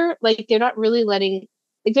caricature. Like they're not really letting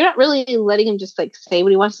him just like say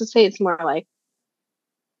what he wants to say. It's more like,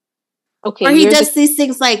 okay. Or he does these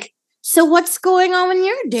things like, so what's going on in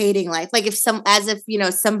your dating life? Like if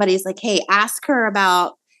somebody's like, hey, ask her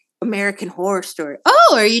about American Horror Story.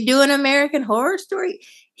 Oh, are you doing American Horror Story?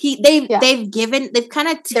 They've kind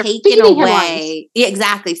of taken away. Yeah,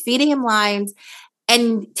 exactly. Feeding him lines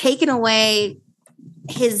and taken away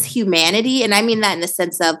his humanity. And I mean that in the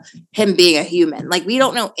sense of him being a human. Like, we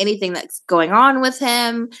don't know anything that's going on with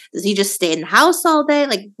him. Does he just stay in the house all day?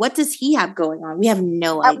 Like, what does he have going on? We have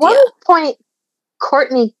no idea. At one point,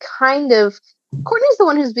 Kourtney's the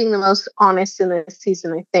one who's being the most honest in this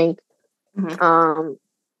season, I think. Mm-hmm.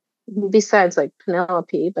 Besides like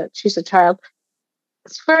Penelope, but she's a child.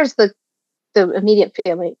 As far as the immediate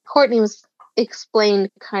family, Kourtney was explained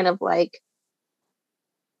kind of like,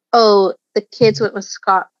 oh, the kids went with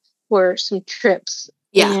Scott for some trips.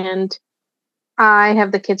 Yeah. And I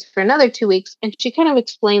have the kids for another 2 weeks. And she kind of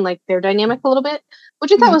explained like their dynamic a little bit,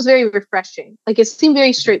 which I thought was very refreshing. Like it seemed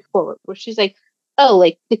very straightforward, where she's like, oh,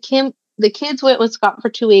 like the kids went with Scott for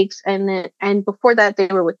 2 weeks. And before that, they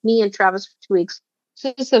were with me and Travis for 2 weeks.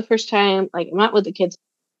 So this is the first time like I'm not with the kids.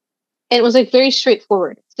 And it was like very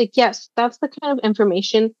straightforward. It's like, yes, that's the kind of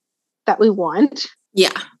information that we want.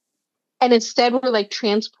 Yeah. And instead we're like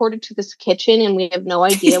transported to this kitchen and we have no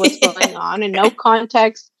idea what's going on and no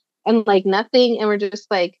context and like nothing. And we're just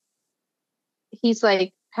like, he's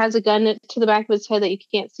like, has a gun to the back of his head that you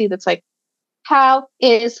can't see. That's like, how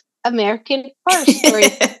is American Horror Story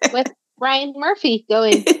with Ryan Murphy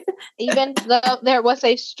going? Even though there was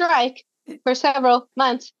a strike for several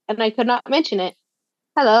months and I could not mention it.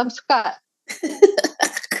 Hello, I'm Scott.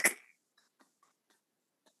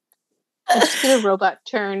 did a robot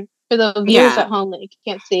turn for the viewers Yeah. at home that you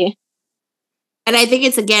can't see. And I think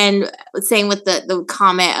it's, again, saying with the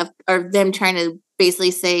comment of them trying to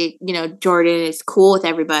basically say, you know, Jordan is cool with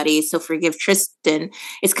everybody, so forgive Tristan.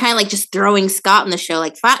 It's kind of like just throwing Scott in the show.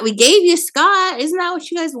 Like, we gave you Scott. Isn't that what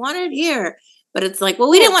you guys wanted? Here. But it's like, well,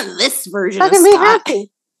 we didn't want this version of Scott.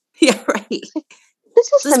 Happy. Yeah, right.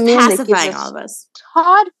 This is the man that gives all of us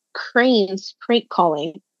Todd Crane's prank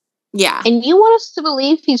calling. Yeah. And you want us to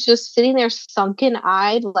believe he's just sitting there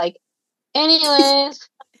sunken-eyed, like, anyways,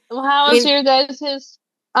 how is your guys'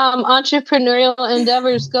 entrepreneurial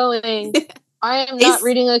endeavors going? I am not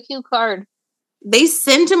reading a cue card. They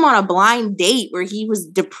sent him on a blind date where he was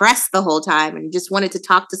depressed the whole time and just wanted to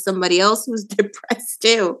talk to somebody else who was depressed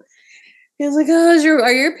too. He was like, "Oh,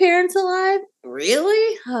 are your parents alive?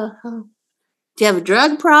 Really? Do you have a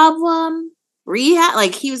drug problem? Rehab?"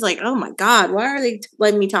 Like, he was like, "Oh my God, why are they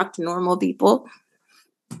letting me talk to normal people?"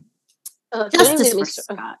 Justice for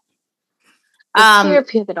Scott.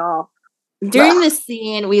 Therapy of it all. During this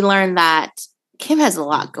scene, we learned that Kim has a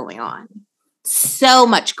lot going on. So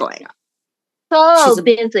much going on. So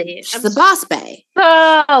busy. She's the boss bae.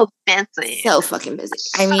 So busy. So fucking busy.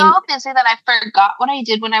 So busy that I forgot what I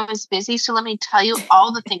did when I was busy. So let me tell you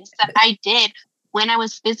all the things that I did when I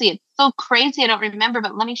was busy. It's so crazy I don't remember,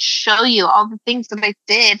 but let me show you all the things that I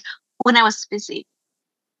did when I was busy.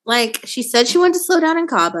 Like, she said she wanted to slow down in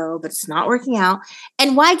Cabo, but it's not working out.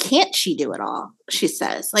 And why can't she do it all? She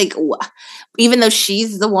says, like, even though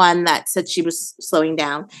she's the one that said she was slowing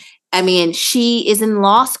down. I mean, she is in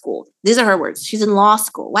law school. These are her words. She's in law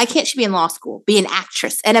school. Why can't she be in law school? Be an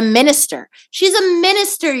actress and a minister. She's a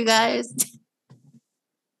minister, you guys.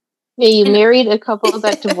 Yeah, you married a couple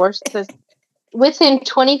that divorced within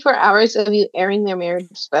 24 hours of you airing their marriage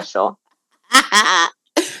special.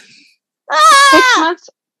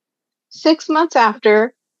 6 months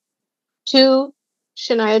after, to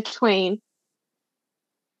Shania Twain.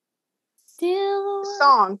 Still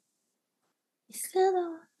song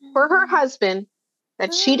for her husband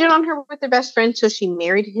that cheated on her with her best friend, so she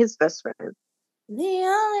married his best friend. The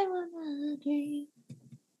only one I dream.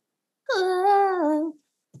 Oh.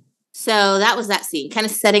 So that was that scene, kind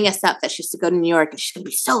of setting us up that she has to go to New York and she's going to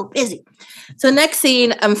be so busy. So next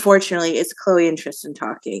scene, unfortunately, is Khloe and Tristan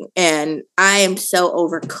talking. And I am so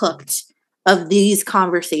overcooked of these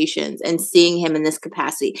conversations and seeing him in this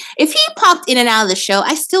capacity. If he popped in and out of the show,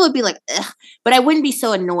 I still would be like, ugh, but I wouldn't be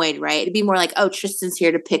so annoyed, right? It'd be more like, oh, Tristan's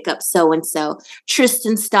here to pick up so-and-so.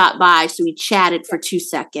 Tristan stopped by, so we chatted for 2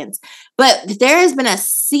 seconds. But there has been a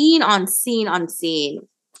scene on scene on scene,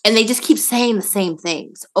 and they just keep saying the same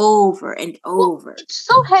things over and over. Well, it's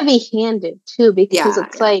so heavy-handed, too, because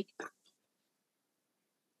it's like,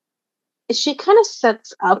 she kind of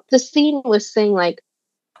sets up the scene with saying, like,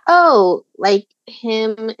 oh, like,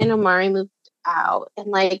 him and Omari moved out, and,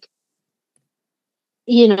 like,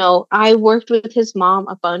 you know, I worked with his mom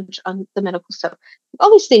a bunch on the medical stuff. All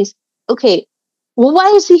these things. Okay, well, why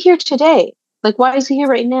is he here today? Like, why is he here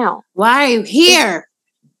right now? Why are you here?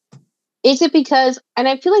 Is it because, and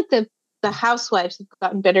I feel like the housewives have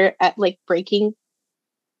gotten better at, like, breaking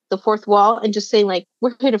the fourth wall and just saying, like,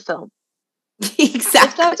 we're here to film. Exactly.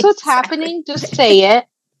 If that's what's happening, just say it.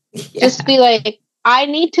 Yeah. Just be like, I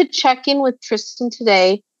need to check in with Tristan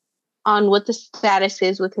today on what the status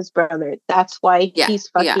is with his brother. That's why he's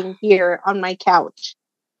fucking here on my couch.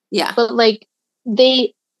 Yeah. But, like,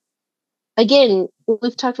 again,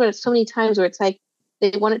 we've talked about it so many times where it's like,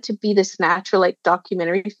 they want it to be this natural, like,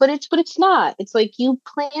 documentary footage, but it's not. It's like, you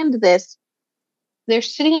planned this. They're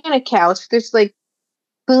sitting on a couch. There's, like,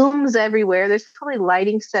 booms everywhere. There's probably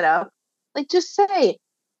lighting set up. Like, just say,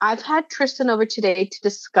 I've had Tristan over today to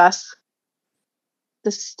discuss the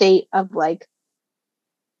state of, like,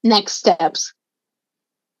 next steps.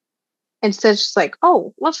 Instead, it's just like,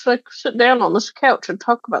 oh, let's, like, sit down on this couch and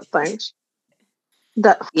talk about things.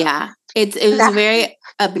 It was a very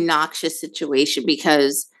obnoxious situation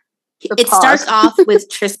because it starts off with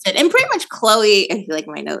Tristan and pretty much Khloe, I feel like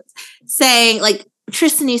my notes, saying, like,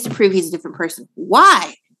 Tristan needs to prove he's a different person.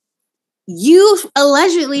 Why? You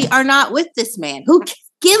allegedly are not with this man. Who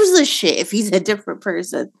gives a shit if he's a different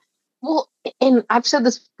person? Well, and I've said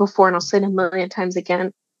this before and I'll say it a million times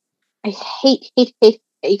again. I hate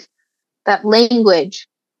that language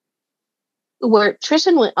where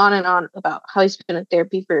Tristan went on and on about how he's been in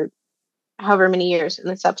therapy for however many years in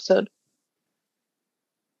this episode.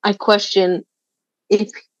 I question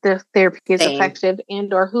if the therapy is effective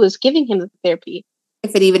and or who is giving him the therapy.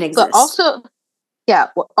 If it even exists. But also,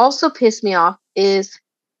 what also pissed me off is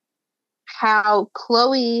how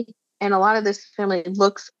Khloe and a lot of this family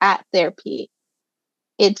looks at therapy.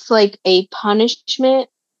 It's like a punishment.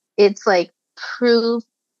 It's like prove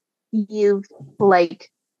you've like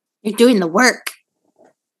You're doing the work.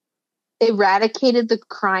 eradicated the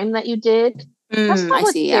crime that you did. That's not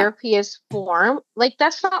what therapy is for. Like,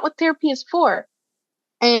 that's not what therapy is for.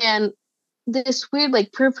 And this weird,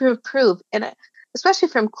 like, prove. And especially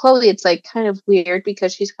from Khloe, it's like kind of weird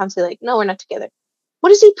because she's constantly like, no, we're not together.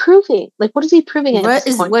 What is he proving? Like, what is he proving at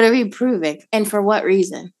this point? What are we proving? And for what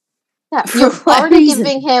reason? Yeah,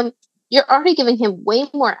 you're already giving him way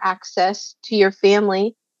more access to your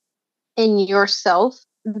family and yourself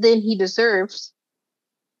than he deserves.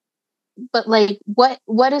 But like, what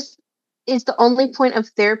is the only point of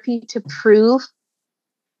therapy to prove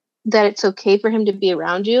that it's okay for him to be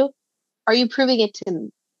around you? Are you proving it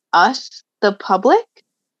to us, the public?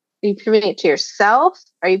 Are you proving it to yourself?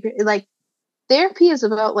 Are you like, therapy is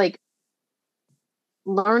about like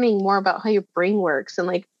learning more about how your brain works and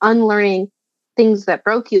like unlearning things that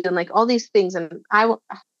broke you and like all these things. And I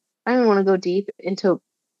don't want to go deep into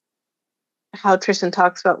how Tristan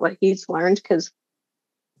talks about what he's learned because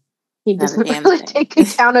he doesn't really take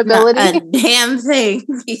accountability. Not a damn thing.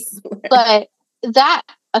 But that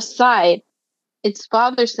aside, it's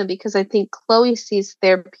bothersome because I think Khloe sees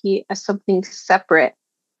therapy as something separate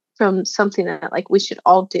from something that like we should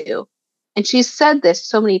all do. And she's said this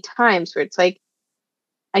so many times where it's like,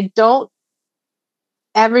 I don't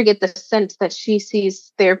ever get the sense that she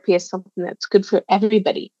sees therapy as something that's good for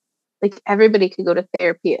everybody. Like everybody could go to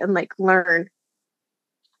therapy and like learn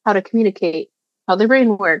how to communicate, how their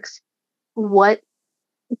brain works, what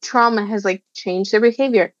trauma has like changed their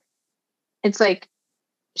behavior. It's like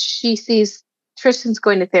she sees Tristan's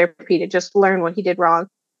going to therapy to just learn what he did wrong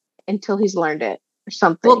until he's learned it or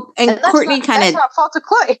something. Well, and Kourtney that's not fault of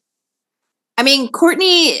Khloe. I mean,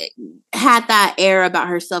 Kourtney had that air about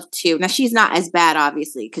herself too. Now she's not as bad,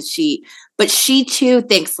 obviously, but she too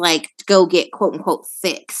thinks like go get quote unquote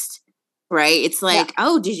fixed. Right? It's like,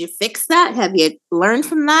 oh, did you fix that? Have you learned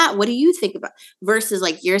from that? What do you think about? Versus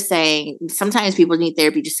like you're saying, sometimes people need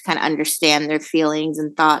therapy just to kind of understand their feelings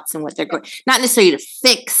and thoughts and what they're going, not necessarily to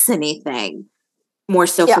fix anything, more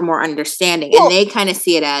so for more understanding. Well, and they kind of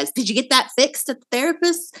see it as, did you get that fixed at the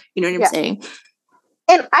therapist? You know what I'm saying?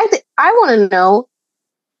 And I want to know,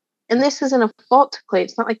 and this isn't a fault to Khloe.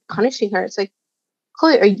 It's not like punishing her. It's like,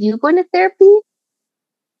 Khloe, are you going to therapy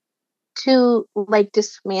to like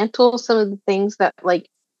dismantle some of the things that like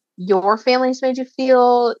your family's made you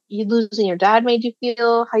feel, you losing your dad made you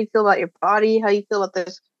feel, how you feel about your body, how you feel about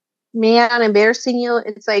this man embarrassing you?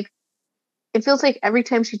 It's like, it feels like every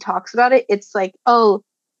time she talks about it, it's like, oh,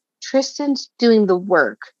 Tristan's doing the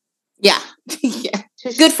work. Yeah. Yeah.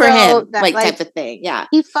 Good for him, that, like type of thing. Yeah.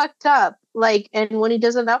 He fucked up. Like, and when he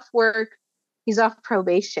does enough work, he's off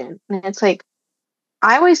probation. And it's like,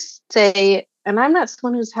 I always say, and I'm not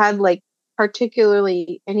someone who's had like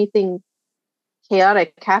particularly anything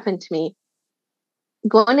chaotic happen to me.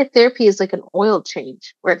 Going to therapy is like an oil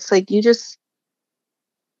change where it's like you just,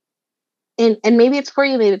 and maybe it's for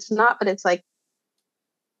you, maybe it's not, but it's like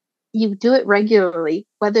you do it regularly,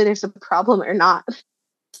 whether there's a problem or not.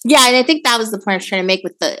 Yeah, and I think that was the point I was trying to make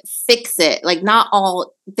with the fix it. Like, not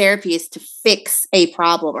all therapy is to fix a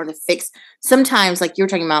problem or to fix. Sometimes, like you were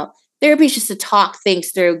talking about, therapy is just to talk things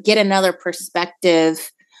through, get another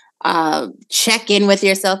perspective, check in with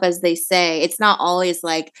yourself, as they say. It's not always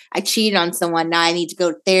like, I cheated on someone, now I need to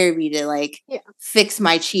go to therapy to like fix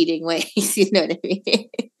my cheating ways. You know what I mean?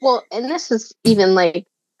 Well, and this is even like,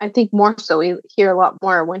 I think more so we hear a lot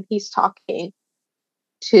more when he's talking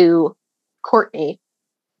to Kourtney.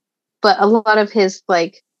 But a lot of his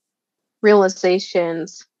like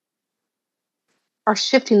realizations are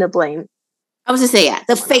shifting the blame. I was gonna say,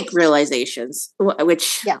 the fake realizations,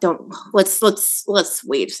 which don't. Let's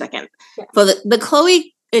wait a second. Yeah. So the Khloe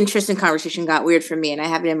and Tristan conversation got weird for me, and I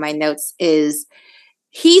have it in my notes. Is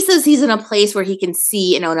he says he's in a place where he can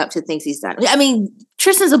see and own up to things he's done. I mean,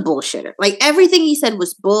 Tristan's a bullshitter. Like everything he said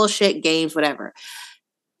was bullshit, games, whatever.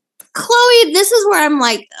 Khloe, this is where I'm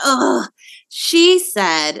like, ugh. She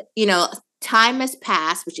said, time has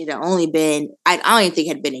passed, which it had only been, I don't even think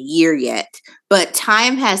it had been a year yet, but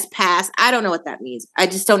time has passed. I don't know what that means. I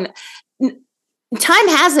just don't. Time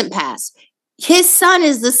hasn't passed. His son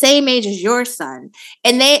is the same age as your son.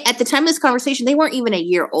 And they, at the time of this conversation, they weren't even a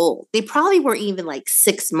year old. They probably weren't even like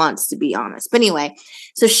 6 months, to be honest. But anyway,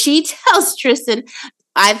 so she tells Tristan,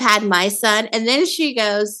 I've had my son. And then she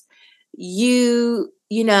goes, she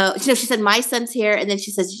said, my son's here. And then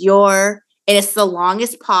she says, and it's the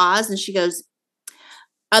longest pause. And she goes,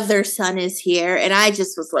 other son is here. And I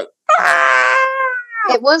just was like, ah!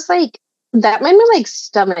 It was like, that made my like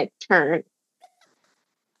stomach turn.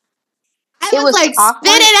 I was like, awkward.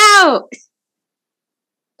 Spit it out.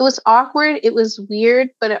 was awkward. It was weird,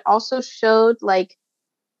 but it also showed like,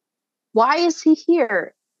 why is he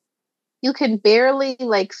here? You can barely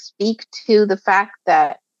like speak to the fact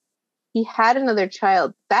that he had another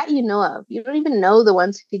child that you know of. You don't even know the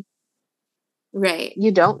ones you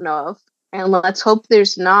don't know of. And let's hope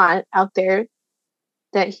there's not out there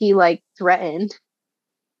that he like threatened.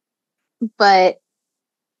 But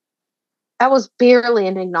that was barely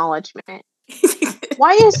an acknowledgement.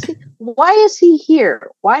 Why is he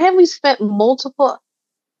here? Why have we spent multiple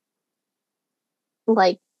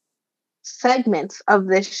like segments of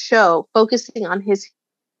this show focusing on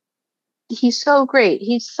he's so great.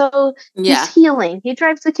 He's healing. He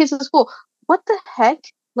drives the kids to school. What the heck?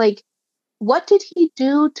 Like, what did he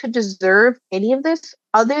do to deserve any of this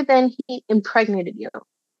other than he impregnated you?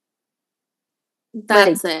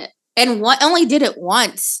 That's it. And only did it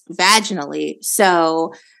once vaginally.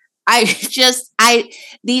 So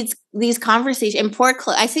these conversations, and poor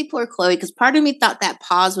Khloe, I say poor Khloe because part of me thought that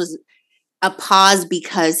pause was a pause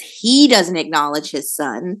because he doesn't acknowledge his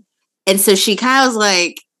son. And so she kind of was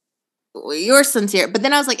like, well, your son's here. But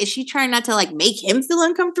then I was like, is she trying not to like make him feel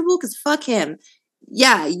uncomfortable? Because fuck him.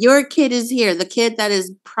 Yeah, your kid is here. The kid that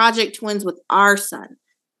is project twins with our son.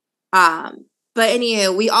 But anyway,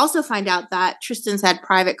 we also find out that Tristan's had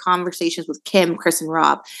private conversations with Kim, Chris, and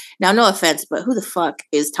Rob. Now, no offense, but who the fuck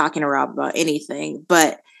is talking to Rob about anything?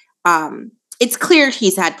 But it's clear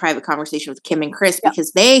he's had private conversations with Kim and Chris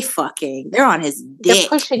because they're on his dick. They're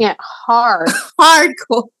pushing it hard.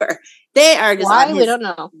 Hardcore. They are just on his we don't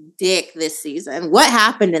know. Dick this season. What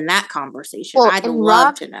happened in that conversation? I'd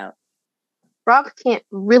love to know. Rob can't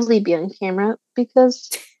really be on camera because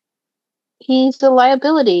he's a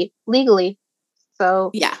liability legally.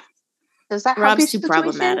 So yeah, does that Rob's too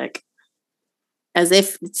problematic? As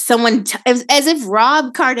if as if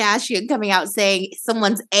Rob Kardashian coming out saying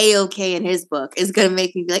someone's A-okay in his book is going to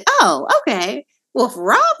make me be like, oh, okay. Well, if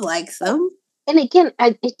Rob likes them, and again,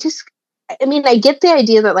 I get the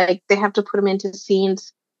idea that like they have to put him into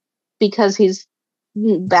scenes because his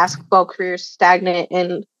basketball career is stagnant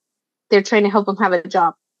and they're trying to help him have a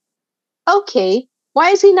job. Okay.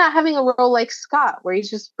 Why is he not having a role like Scott, where he's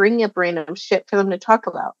just bringing up random shit for them to talk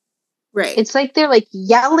about? Right. It's like they're like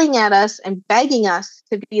yelling at us and begging us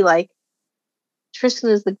to be like, Tristan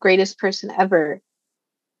is the greatest person ever.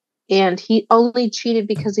 And he only cheated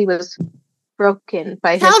because he was broken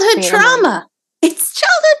by his childhood trauma. It's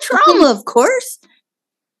childhood trauma, of course.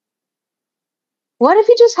 What if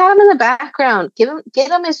you just had him in the background?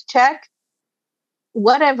 Get him his check.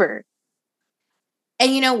 Whatever.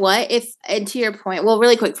 And you know what? And to your point, well,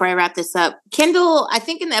 really quick before I wrap this up, Kendall, I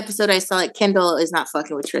think in the episode I saw like Kendall is not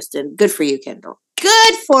fucking with Tristan. Good for you, Kendall.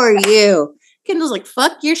 Good for you. Kendall's like,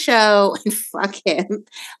 fuck your show and fuck him.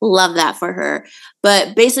 Love that for her.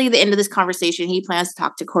 But basically at the end of this conversation, he plans to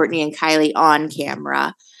talk to Kourtney and Kylie on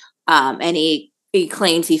camera. And he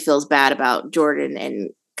claims he feels bad about Jordan and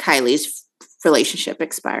Kylie's relationship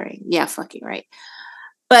expiring. Yeah, fucking right.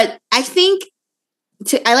 But I think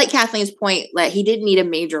I like Kathleen's point that he didn't need a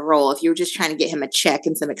major role if you were just trying to get him a check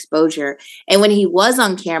and some exposure. And when he was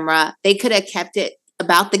on camera, they could have kept it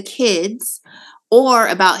about the kids or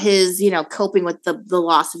about his, coping with the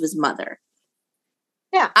loss of his mother.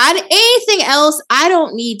 Yeah. Anything else, I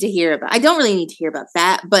don't need to hear about. I don't really need to hear about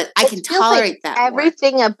that, but I can tolerate that.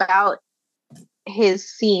 Everything about his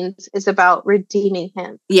scenes is about redeeming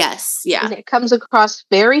him. Yes. Yeah. And it comes across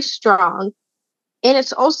very strong. And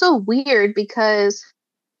it's also weird because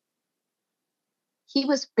he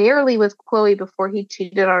was barely with Khloe before he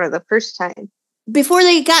cheated on her the first time. Before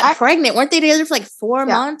they got pregnant, weren't they together for like 4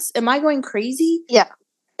 months? Am I going crazy? Yeah.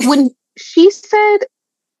 When she said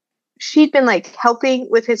she'd been like helping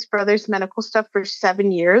with his brother's medical stuff for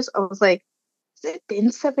 7 years, I was like, has it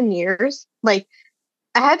been 7 years? Like,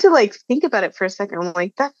 I had to like think about it for a second. I'm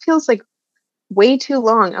like, that feels like way too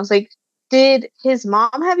long. I was like, did his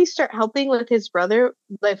mom have you start helping with his brother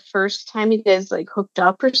the first time you guys like hooked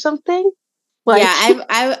up or something? Like,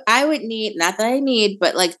 yeah, I would need, not that I need,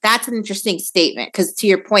 but like that's an interesting statement because to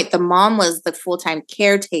your point, the mom was the full-time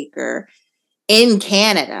caretaker in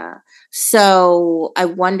Canada. So I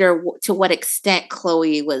wonder to what extent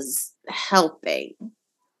Khloe was helping.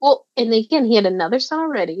 Well, and again, he had another son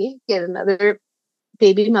already. He had another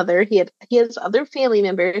baby mother. He has other family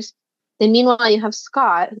members. Then meanwhile, you have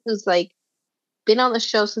Scott, who's like been on the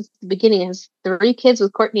show since the beginning, has 3 kids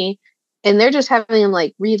with Kourtney, and they're just having him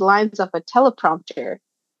like read lines off a teleprompter.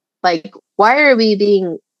 Like, why are we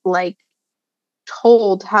being like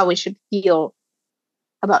told how we should feel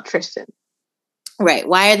about Tristan? Right.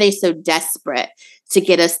 Why are they so desperate to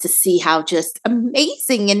get us to see how just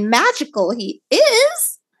amazing and magical he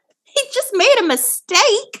is? He just made a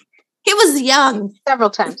mistake. He was young. Several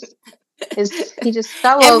times. He just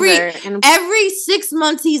fell over. And every 6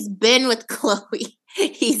 months he's been with Khloe,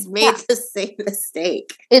 he's made the same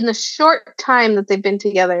mistake. In the short time that they've been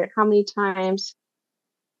together, how many times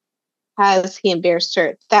has he embarrassed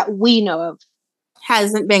her that we know of?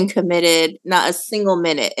 Hasn't been committed, not a single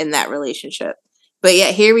minute in that relationship. But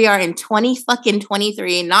yet here we are in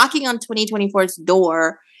 2023, knocking on 2024's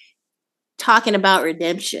door, talking about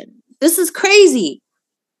redemption. This is crazy.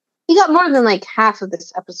 He got more than like half of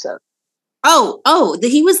this episode.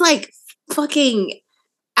 He was like fucking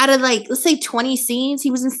out of like, let's say 20 scenes,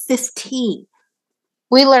 he was in 15.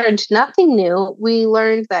 We learned nothing new. We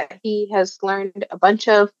learned that he has learned a bunch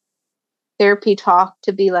of therapy talk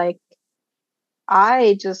to be like,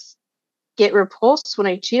 I just get repulsed when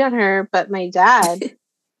I cheat on her, but my dad.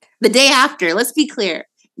 The day after, let's be clear.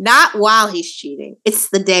 Not while he's cheating. It's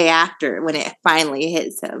the day after when it finally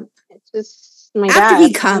hits him. It's just my after dad.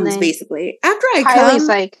 He comes, basically. After Kylie's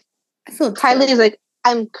like, I feel Kylie's like,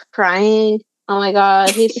 I'm crying. Oh my God,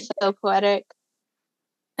 he's so poetic.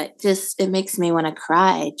 It makes me want to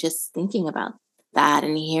cry just thinking about that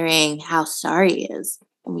and hearing how sorry he is.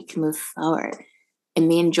 And we can move forward. And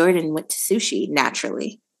me and Jordan went to sushi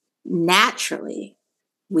naturally.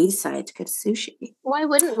 We decided to go to sushi. Why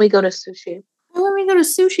wouldn't we go to sushi? Why wouldn't we go to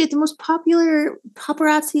sushi at the most popular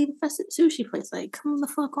paparazzi-infested sushi place? Like, come the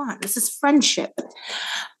fuck on. This is friendship.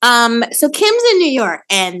 So Kim's in New York,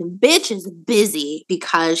 and the bitch is busy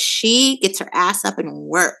because she gets her ass up and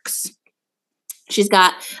works. She's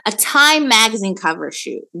got a Time magazine cover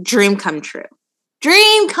shoot. Dream come true.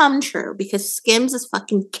 Dream come true because Skims is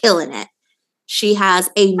fucking killing it. She has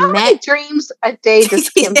How many dreams a day does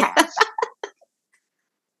Kim have?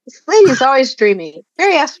 This lady's always dreaming.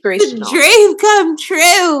 Very aspirational. Dream come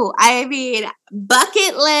true. I mean,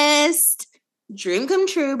 bucket list. Dream come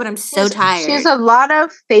true, but I'm so tired. She has a lot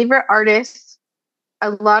of favorite artists,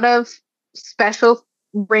 a lot of special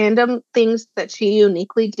random things that she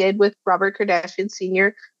uniquely did with Robert Kardashian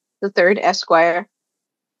Sr., the third Esquire.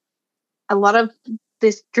 A lot of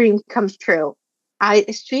this dream comes true.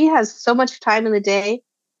 She has so much time in the day,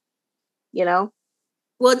 you know?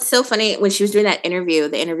 Well, it's so funny. When she was doing that interview,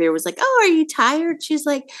 the interviewer was like, oh, are you tired? She's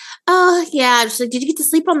like, oh, yeah. She's like, did you get to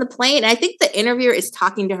sleep on the plane? And I think the interviewer is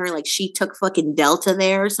talking to her like she took fucking Delta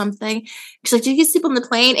there or something. She's like, did you get to sleep on the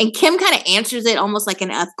plane? And Kim kind of answers it almost like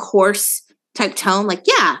in a course type tone. Like,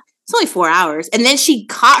 yeah, it's only 4 hours. And then she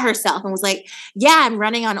caught herself and was like, yeah, I'm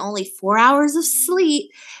running on only 4 hours of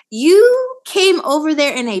sleep. You came over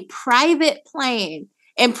there in a private plane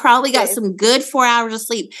and probably got some good 4 hours of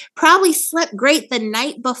sleep. Probably slept great the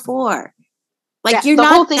night before. Like, you're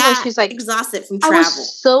not that she's like exhausted from travel. I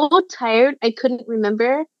was so tired, I couldn't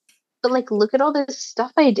remember. But like, look at all this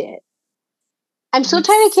stuff I did. I'm so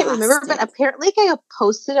tired, I can't remember. But apparently, I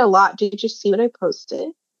posted a lot. Did you see what I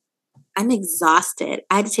posted? I'm exhausted.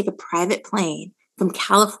 I had to take a private plane from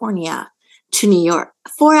California to New York.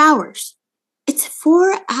 4 hours. It's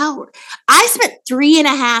 4 hours. I spent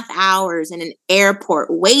 3.5 hours in an airport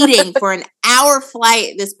waiting for an hour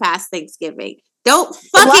flight this past Thanksgiving. Don't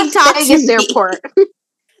fucking talk to me. Airport. The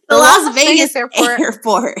Las Vegas airport.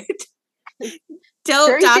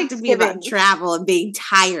 Don't talk to me about travel and being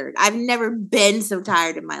tired. I've never been so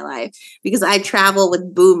tired in my life because I travel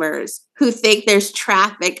with boomers who think there's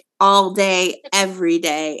traffic all day, every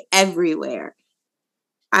day, everywhere.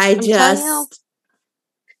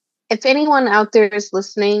 If anyone out there is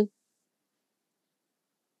listening,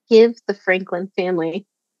 give the Franklin family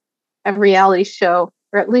a reality show,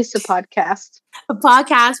 or at least a podcast. A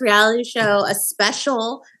podcast, reality show, a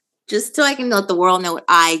special, just so I can let the world know what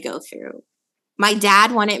I go through. My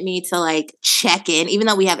dad wanted me to like check in, even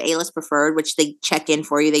though we have A-list preferred, which they check in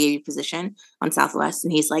for you. They give you a position on Southwest.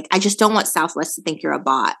 And he's like, I just don't want Southwest to think you're a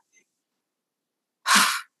bot.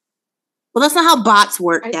 Well, that's not how bots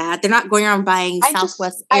work, Dad. They're not going around buying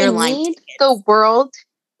Southwest Airlines. I need the world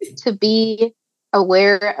to be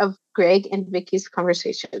aware of Greg and Vicky's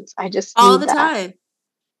conversations. I just all the time.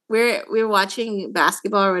 We're watching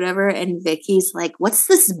basketball or whatever, and Vicky's like, "What's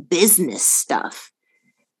this business stuff?"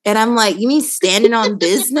 And I'm like, "You mean standing on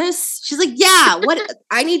business?" She's like, "Yeah. What?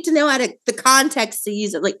 I need to know the context to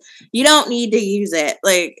use it. Like, you don't need to use it.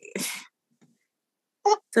 Like."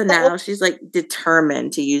 So now she's like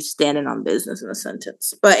determined to use standing on business in a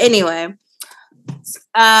sentence. But anyway,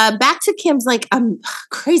 back to Kim's like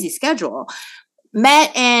crazy schedule.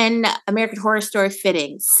 Met in American Horror Story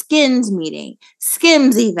fitting, Skins meeting,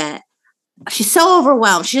 Skims event. She's so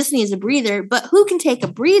overwhelmed. She just needs a breather. But who can take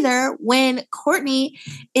a breather when Kourtney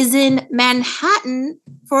is in Manhattan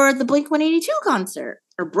for the Blink-182 concert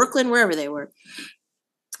or Brooklyn, wherever they were.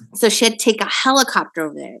 So she had to take a helicopter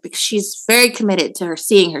over there because she's very committed to her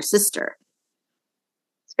seeing her sister.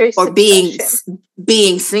 Or being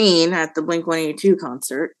seen at the Blink-182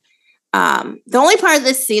 concert. The only part of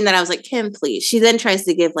this scene that I was like, Kim, please. She then tries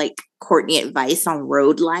to give like Kourtney advice on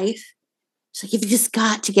road life. She's like, you've just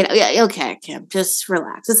got to get, yeah, okay, Kim, just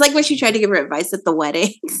relax. It's like when she tried to give her advice at the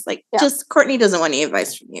wedding. It's like, just Kourtney doesn't want any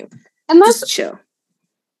advice from you. And just chill.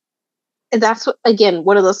 And that's what, again,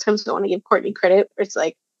 one of those times I want to give Kourtney credit where it's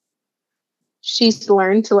like, she's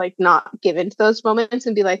learned to like not give into those moments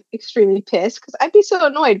and be like extremely pissed. Because I'd be so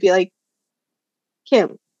annoyed, be like,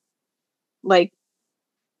 Kim, like,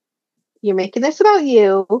 you're making this about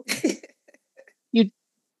you. You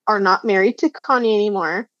are not married to Kanye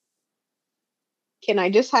anymore. Can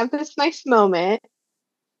I just have this nice moment?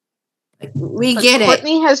 We get it.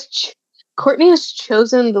 Kourtney has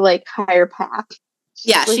chosen the like higher path.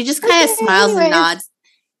 She just kind of smiles and nods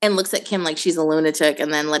and looks at Kim like she's a lunatic,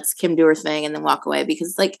 and then lets Kim do her thing and then walk away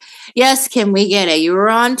because, like, yes, Kim, we get it. You were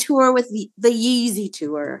on tour with the Yeezy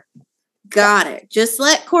tour. Got it. Just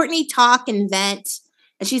let Kourtney talk and vent.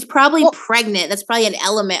 And she's probably pregnant. That's probably an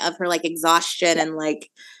element of her like exhaustion and like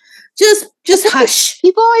just hush.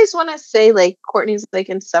 People always want to say like Kourtney's like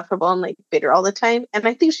insufferable and like bitter all the time. And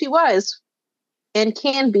I think she was and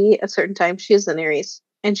can be at certain times. She is an Aries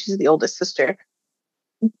and she's the oldest sister.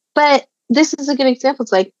 But this is a good example.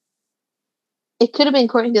 It's like it could have been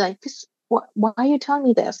Kourtney be like, why are you telling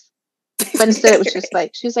me this? But instead it was just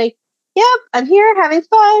like, she was like, yep, I'm here having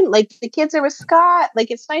fun. Like the kids are with Scott.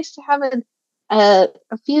 Like it's nice to have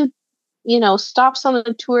a few, stops on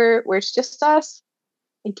the tour where it's just us.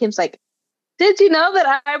 And Kim's like, did you know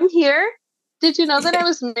that I'm here? Did you know that I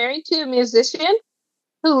was married to a musician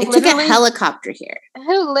who took a helicopter here?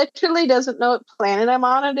 Who literally doesn't know what planet I'm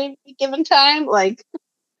on at any given time? Like,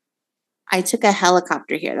 I took a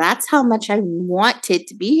helicopter here. That's how much I wanted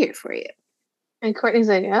to be here for you. And Kourtney's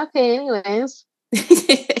like, okay, anyways.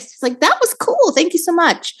 She's like, that was cool. Thank you so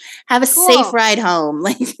much. Have a safe ride home.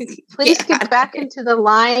 Like, please get back into the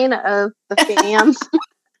line of the fans.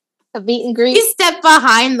 A meet and greet. You step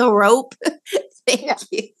behind the rope. Thank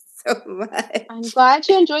you so much. I'm glad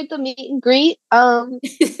you enjoyed the meet and greet.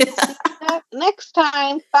 Next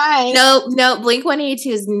time. Bye. No, Blink-182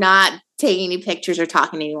 is not taking any pictures or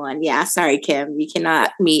talking to anyone. Yeah, sorry, Kim. You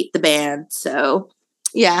cannot meet the band. So,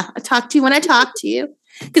 yeah, I talk to you when I talk to you.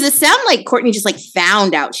 Because it sounded like Kourtney just like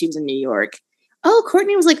found out she was in New York. Oh,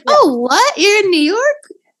 Kourtney was like, oh, what? You're in New York?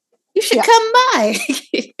 You should come by.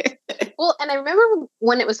 Well, and I remember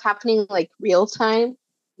when it was happening like real time.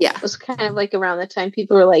 Yeah. It was kind of like around the time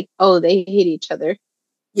people were like, oh, they hate each other.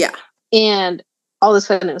 Yeah. And all of a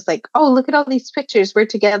sudden it was like, oh, look at all these pictures. We're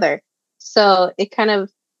together. So it kind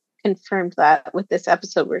of confirmed that with this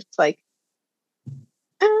episode where it's like,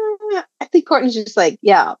 I think Kourtney's just like,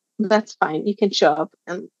 yeah, that's fine. You can show up.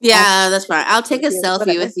 And that's fine. I'll take a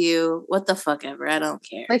selfie with you. What the fuck ever. I don't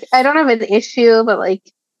care. Like, I don't have an issue, but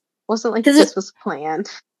like, wasn't like this was planned.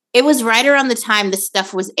 It was right around the time this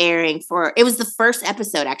stuff was airing it was the first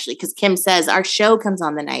episode actually, because Kim says our show comes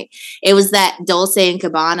on the night. It was that Dulce and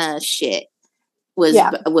Gabbana shit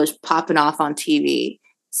was popping off on TV.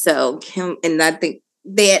 So Kim and I think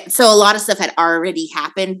so a lot of stuff had already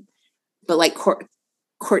happened, but like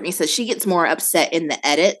Kourtney says she gets more upset in the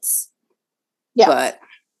edits. Yeah. But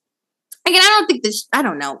again, I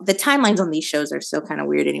don't know. The timelines on these shows are so kind of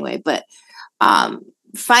weird anyway, but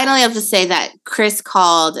finally, I'll just say that Chris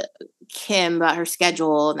called Kim about her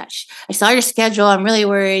schedule and that I saw your schedule. I'm really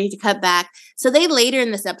worried to cut back. So they later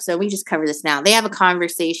in this episode, we just cover this now. They have a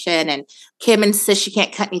conversation and Kim insists she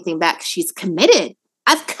can't cut anything back. She's committed.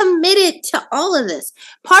 I've committed to all of this.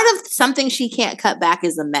 Part of something she can't cut back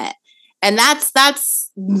is the Met. And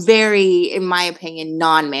that's very, in my opinion,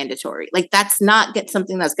 non-mandatory. Like that's not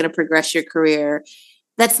something that's going to progress your career.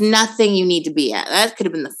 That's nothing you need to be at. That could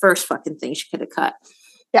have been the first fucking thing she could have cut.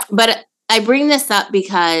 Yeah. But I bring this up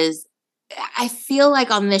because I feel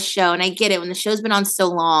like on this show, and I get it, when the show's been on so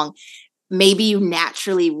long, maybe you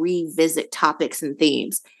naturally revisit topics and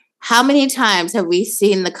themes. How many times have we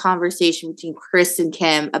seen the conversation between Chris and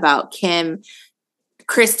Kim about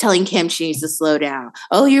Chris telling Kim she needs to slow down.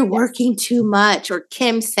 Oh, you're working too much. Or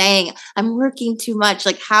Kim saying, I'm working too much.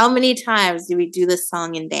 Like, how many times do we do this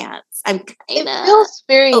song and dance? I'm kind of feels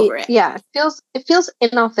very over it. Yeah, it feels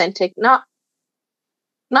inauthentic.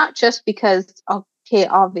 Not just because, okay,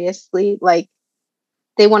 obviously, like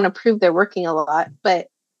they want to prove they're working a lot, but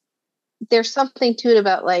there's something to it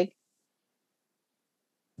about like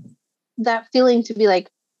that feeling to be like,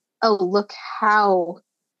 oh, look how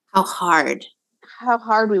hard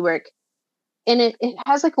we work. And it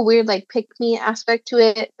has like a weird like pick me aspect to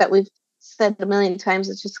it that we've said a million times,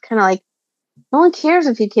 it's just kind of like, no one cares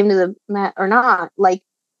if you came to the Met or not. Like,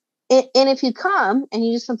 and if you come and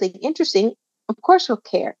you do something interesting, of course we'll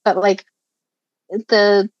care. But like,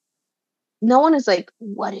 no one is like,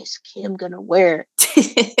 what is Kim gonna wear?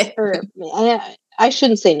 Or I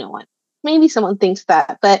shouldn't say no one. Maybe someone thinks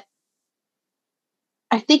that, but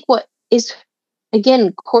I think what is,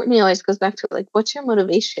 again, Kourtney always goes back to like, what's your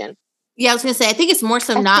motivation? Yeah, I was gonna say, I think it's more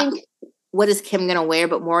so what is Kim gonna wear,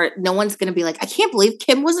 but more, no one's gonna be like, I can't believe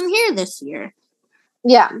Kim wasn't here this year.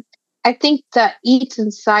 Yeah, I think that eats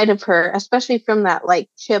inside of her, especially from that like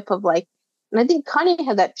chip of like, and I think Kanye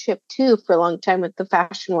had that chip too for a long time with the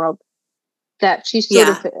fashion world that she sort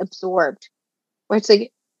of absorbed, where it's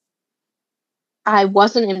like, I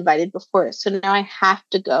wasn't invited before, so now I have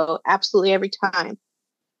to go absolutely every time.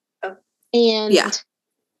 And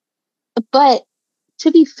but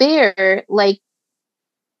to be fair, like,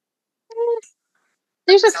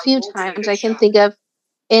 there's a few times I can think of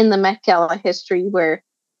in the Met Gala history where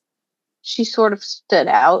she sort of stood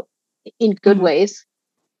out in good ways,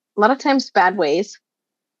 a lot of times bad ways.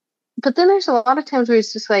 But then there's a lot of times where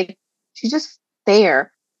it's just like, she's just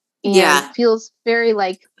there and feels very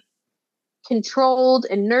like controlled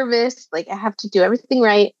and nervous. Like, I have to do everything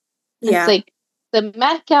right. Yeah. It's like the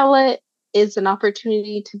Met Gala is an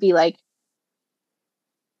opportunity to be like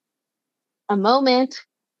a moment,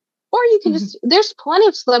 or you can just, there's plenty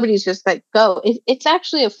of celebrities just like go. It's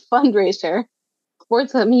actually a fundraiser for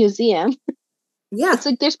the museum. Yeah. It's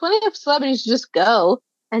like there's plenty of celebrities who just go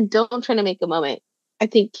and don't try to make a moment. I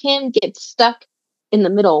think Kim gets stuck in the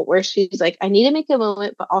middle where she's like, I need to make a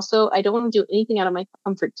moment, but also I don't want to do anything out of my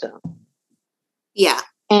comfort zone. Yeah.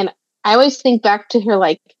 And I always think back to her,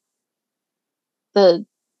 like, the,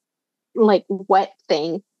 like, wet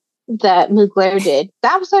thing that Mugler did.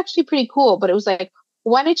 That was actually pretty cool, but it was like,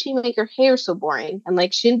 why did she make her hair so boring? And,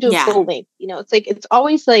 like, she didn't do a full length. You know, it's like, it's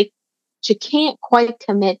always like, she can't quite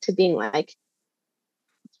commit to being, like,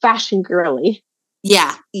 fashion girly.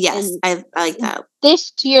 Yeah. Yes. I like that.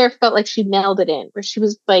 This year felt like she mailed it in, where she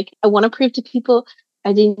was like, I want to prove to people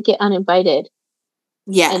I didn't get uninvited.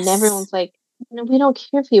 Yes. And everyone's like, no, we don't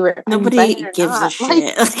care if you were nobody gives a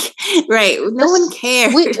shit. Like, right. No one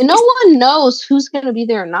cares. No one knows who's going to be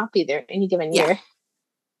there or not be there any given year.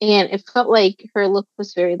 And it felt like her look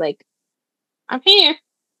was very like, I'm here.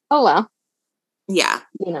 Oh, well. Yeah.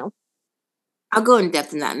 You know. I'll go in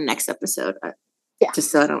depth in that in the next episode. Yeah.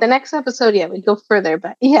 Just so I don't. The next episode, we go further,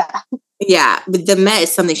 but yeah. Yeah. But the Met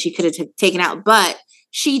is something she could have taken out. But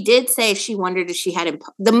she did say she wondered if she had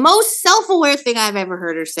the most self-aware thing I've ever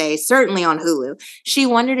heard her say, certainly on Hulu. She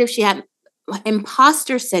wondered if she had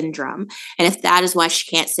imposter syndrome and if that is why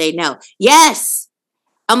she can't say no. Yes.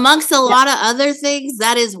 Amongst a lot of other things,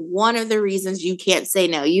 that is one of the reasons you can't say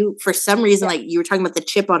no. You, for some reason, like you were talking about the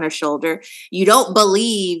chip on her shoulder, you don't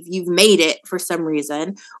believe you've made it for some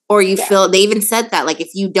reason, or you feel, they even said that, like,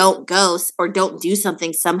 if you don't go or don't do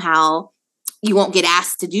something, somehow you won't get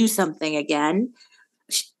asked to do something again.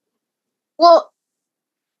 Well,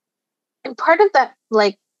 and part of that,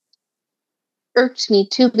 like, irked me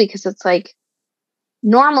too, because it's like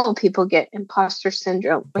normal people get imposter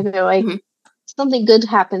syndrome where they're like, something good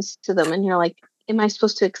happens to them and you're like, am I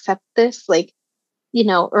supposed to accept this? Like, you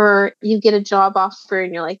know, or you get a job offer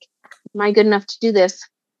and you're like, am I good enough to do this?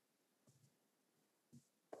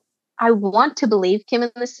 I want to believe Kim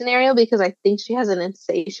in this scenario because I think she has an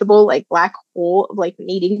insatiable, like, black hole of, like,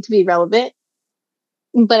 needing to be relevant.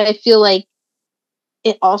 But I feel like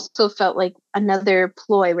it also felt like another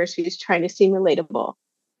ploy where she was trying to seem relatable.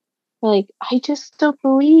 Like, I just don't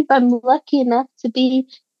believe I'm lucky enough to be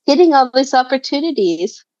getting all these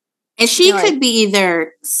opportunities. And she could be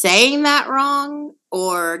either saying that wrong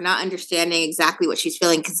or not understanding exactly what she's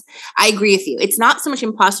feeling. Because I agree with you. It's not so much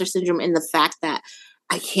imposter syndrome in the fact that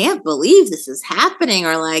I can't believe this is happening,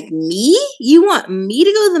 or like, me? You want me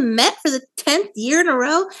to go to the Met for the 10th year in a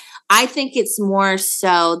row? I think it's more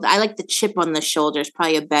so, I like the chip on the shoulder is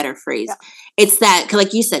probably a better phrase. Yeah. It's that,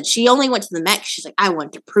 like you said, she only went to the Met. She's like, I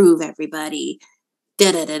want to prove everybody.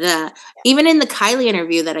 Da, da, da, da. Yeah. Even in the Kylie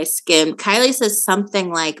interview that I skimmed, Kylie says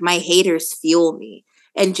something like, my haters fuel me.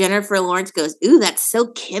 And Jennifer Lawrence goes, ooh, that's so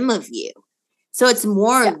Kim of you. So it's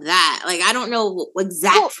more of that. Like, I don't know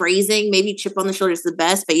exact phrasing. Maybe chip on the shoulder is the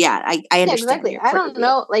best. But yeah, I understand. Exactly. I don't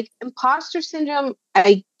know. Like, imposter syndrome,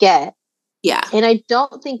 I get. Yeah. And I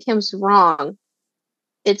don't think Kim's wrong.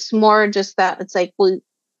 It's more just that it's like, well,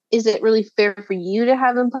 is it really fair for you to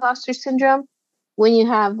have imposter syndrome when you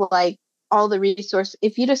have, like, all the resources?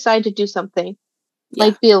 If you decide to do something,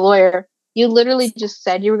 like be a lawyer, you literally just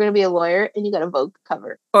said you were going to be a lawyer and you got a Vogue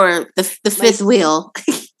cover. Or the fifth wheel.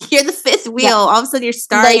 You're the fifth wheel. All of a sudden, you're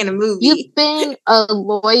starring in a movie. You've been a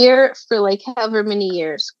lawyer for like however many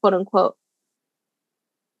years, quote unquote.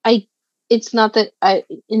 It's not that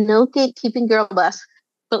no gatekeeping, girl, bless,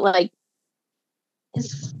 but like,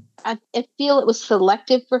 I feel it was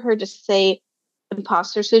selective for her to say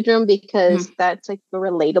imposter syndrome because that's like a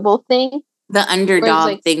relatable thing. The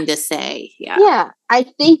underdog thing to say. Yeah. Yeah. I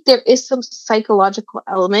think there is some psychological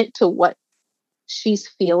element to what she's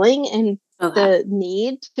feeling and the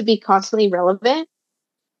need to be constantly relevant.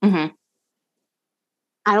 Mm-hmm.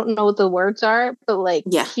 I don't know what the words are, but like,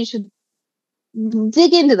 she should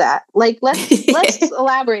dig into that. Like, let's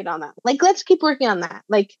elaborate on that. Like, let's keep working on that.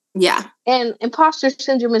 Like, and imposter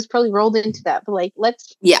syndrome is probably rolled into that, but like,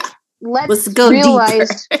 let's go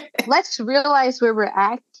realize, let's realize where we're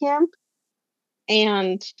at, Kim,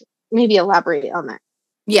 and maybe elaborate on that.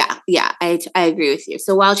 Yeah, I agree with you.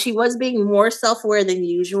 So while she was being more self-aware than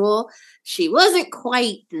usual, she wasn't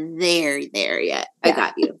quite there yet. I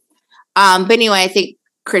got you. But anyway, I think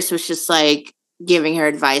Chris was just like giving her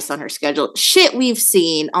advice on her schedule. Shit we've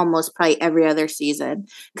seen almost probably every other season.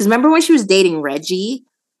 Because remember when she was dating Reggie?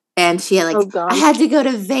 And she had like, I had to go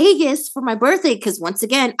to Vegas for my birthday because once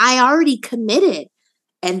again, I already committed.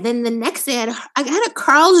 And then the next day, I had a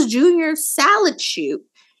Carl's Jr. salad shoot.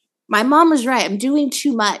 My mom was right. I'm doing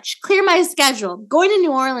too much. Clear my schedule. Going to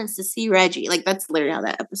New Orleans to see Reggie. Like, that's literally how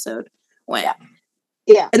that episode went.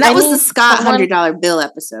 Yeah. And that was the Scott $100 bill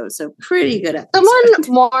episode. So pretty good episode. Someone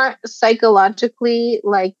more psychologically,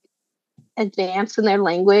 like, advanced in their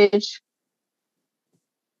language.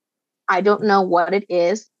 I don't know what it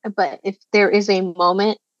is, but if there is a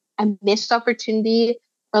moment, a missed opportunity,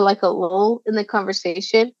 or like a lull in the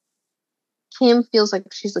conversation, Kim feels like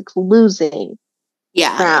she's like losing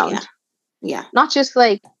ground. Yeah. Not just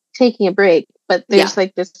like taking a break, but there's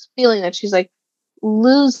like this feeling that she's like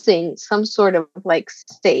losing some sort of like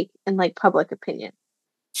stake in like public opinion.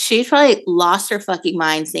 She probably lost her fucking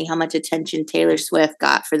mind seeing how much attention Taylor Swift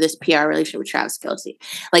got for this PR relationship with Travis Kelce.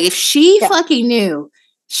 Like, if she fucking knew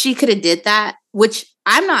she could have did that, which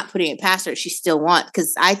I'm not putting it past her, she still wants,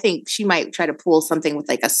 because I think she might try to pull something with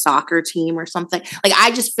like a soccer team or something. Like,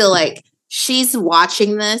 I just feel like she's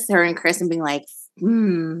watching this, her and Chris, and being like,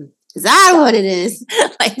 is that what it is?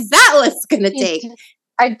 Like, is that what it's going to take?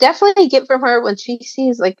 I definitely get from her when she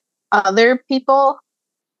sees like other people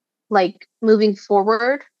like moving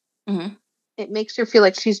forward, it makes her feel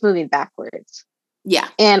like she's moving backwards. Yeah.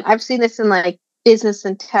 And I've seen this in like business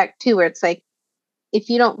and tech too, where it's like, if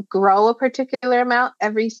you don't grow a particular amount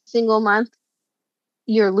every single month,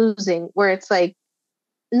 you're losing. Where it's like,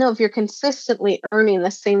 no, if you're consistently earning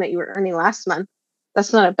the same that you were earning last month,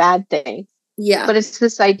 that's not a bad thing. Yeah. But it's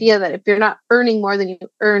this idea that if you're not earning more than you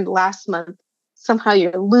earned last month, somehow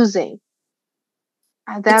you're losing.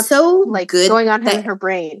 That's so like good going on in her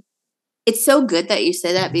brain. It's so good that you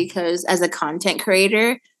say that, because as a content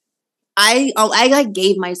creator, I like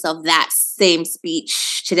gave myself that same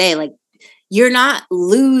speech today. Like, you're not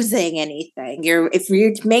losing anything. If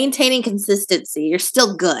you're maintaining consistency, you're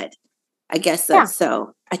still good. I guess that's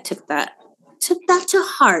so. I took that to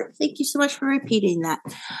heart. Thank you so much for repeating that.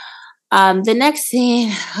 The next scene,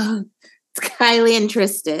 it's Kylie and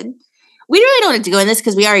Tristan. We really don't have to go in this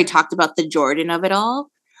because we already talked about the Jordan of it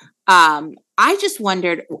all. I just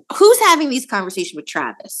wondered who's having these conversations with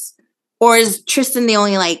Travis, or is Tristan the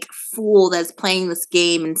only like fool that's playing this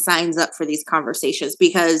game and signs up for these conversations?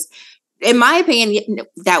 Because in my opinion,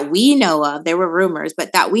 that we know of, there were rumors,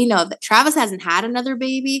 but that we know of, that Travis hasn't had another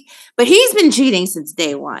baby, but he's been cheating since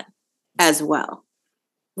day one as well,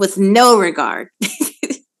 with no regard.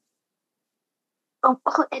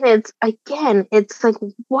 And it's like,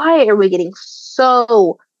 why are we getting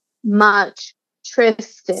so much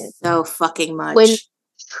Tristan? So fucking much. When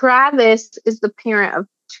Travis is the parent of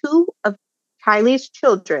two of Kylie's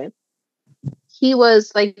children, he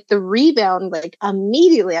was like the rebound, like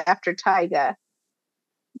immediately after Tyga.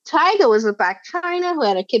 Tyga was with Black China, who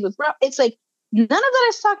had a kid with Rob. It's like, none of that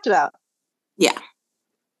is talked about. Yeah.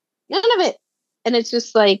 None of it. And it's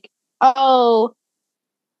just like, oh,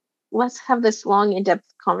 let's have this long, in-depth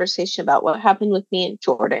conversation about what happened with me and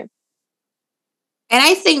Jordan. And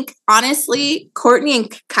I think, honestly, Kourtney and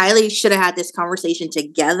Kylie should have had this conversation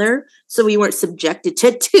together so we weren't subjected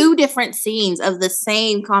to two different scenes of the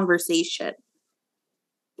same conversation.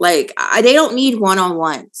 Like, they don't need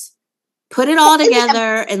one-on-ones. Put it all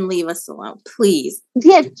together and leave us alone, please.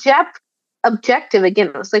 The objective,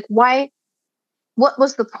 again, was like, why? What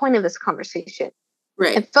was the point of this conversation?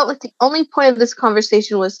 Right. It felt like the only point of this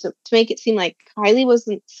conversation was to make it seem like Kylie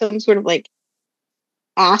wasn't some sort of like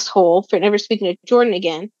asshole for never speaking to Jordan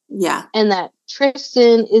again. Yeah. And that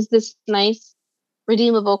Tristan is this nice,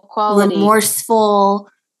 redeemable quality. Remorseful.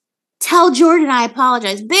 Tell Jordan I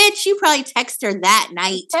apologize. Bitch, you probably text her that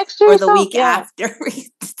night or the week after.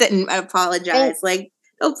 Didn't apologize.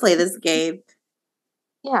 Don't play this game.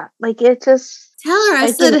 Yeah, it just... Tell her I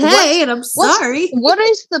said hey and I'm sorry. What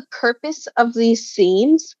is the purpose of these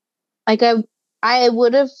scenes? I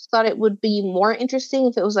would have thought it would be more interesting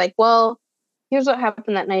if it was well, here's what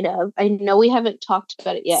happened that night of. I know we haven't talked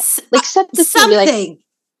about it yet. Set the something.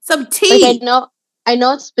 Some tea. I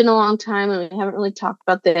know it's been a long time and we haven't really talked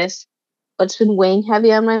about this, but it's been weighing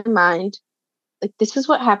heavy on my mind. This is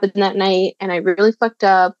what happened that night, and I really fucked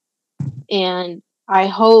up, and I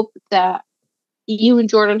hope that you and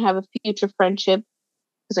Jordan have a future friendship,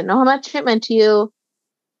 because I know how much it meant to you.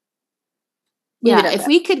 Yeah, if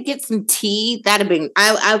we could get some tea, that'd have been...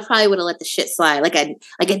 I probably would have let the shit slide, like a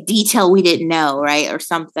detail we didn't know, right, or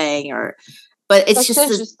something, but it's just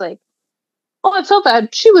oh, I felt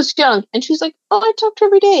bad. She was young, and she's like, oh, I talk to her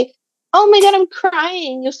every day. Oh my god, I'm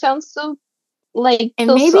crying. You sound so and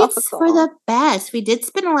maybe it's for the best. We did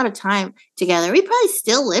spend a lot of time together. We probably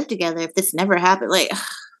still live together if this never happened. We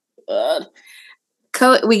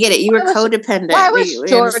get it. You were codependent.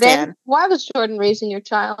 Why was Jordan raising your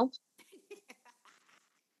child?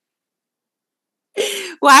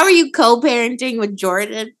 Why were you co-parenting with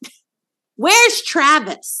Jordan? Where's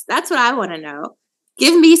Travis? That's what I want to know.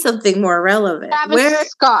 Give me something more relevant. Where's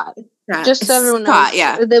Scott? Just so everyone knows.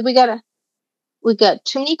 Yeah. We got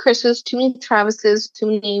too many Chris's, too many Travis's, too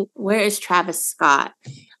many... Where is Travis Scott?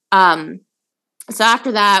 So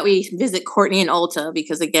after that, we visit Kourtney and Ulta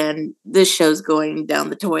because, again, this show's going down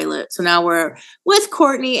the toilet. So now we're with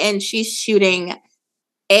Kourtney, and she's shooting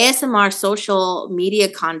ASMR social media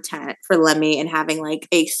content for Lemmy and having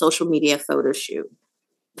a social media photo shoot.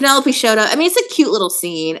 Penelope showed up. I mean, it's a cute little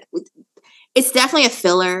scene. It's definitely a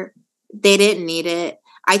filler. They didn't need it.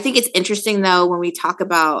 I think it's interesting, though, when we talked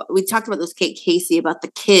about this Casey about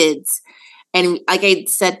the kids. And like I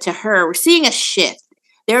said to her, we're seeing a shift.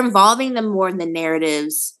 They're involving them more in the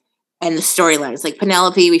narratives and the storylines. Like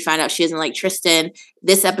Penelope, we find out she doesn't like Tristan.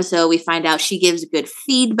 This episode, we find out she gives good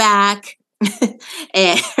feedback.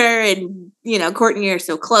 And her and, Kourtney are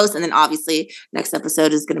so close. And then obviously next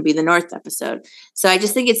episode is going to be the North episode. So I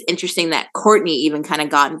just think it's interesting that Kourtney even kind of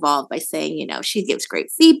got involved by saying, she gives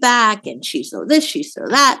great feedback and she's so this, she's so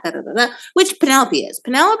that, which Penelope is.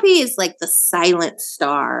 Penelope is like the silent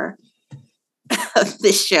star of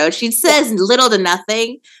this show. She says little to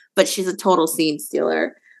nothing, but she's a total scene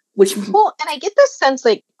stealer. And I get the sense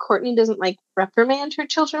Kourtney doesn't reprimand her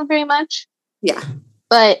children very much. Yeah.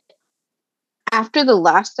 But after the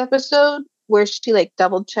last episode where she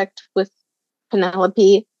double checked with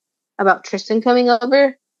Penelope about Tristan coming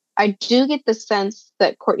over, I do get the sense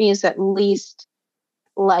that Kourtney is at least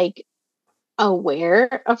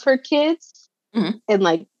aware of her kids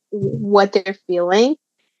and what they're feeling.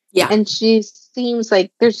 Yeah. And she seems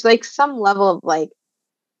there's some level of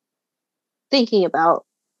thinking about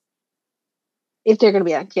if they're going to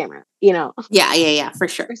be on camera, Yeah, for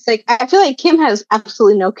sure. It's I feel like Kim has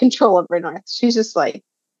absolutely no control over North. She's just let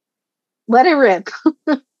it rip.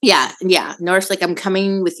 Yeah. North's I'm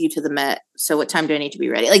coming with you to the Met. So what time do I need to be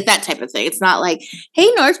ready? That type of thing. It's not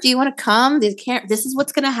hey, North, do you want to come? This is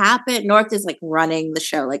what's going to happen. North is running the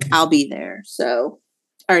show. I'll be there. So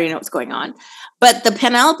I already know what's going on. But the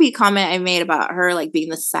Penelope comment I made about her being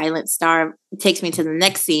the silent star takes me to the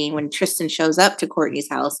next scene when Tristan shows up to Kourtney's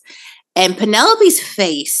house. And Penelope's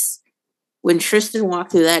face when Tristan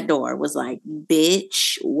walked through that door was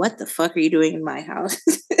bitch, what the fuck are you doing in my house?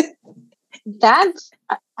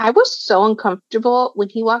 I was so uncomfortable when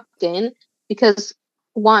he walked in because,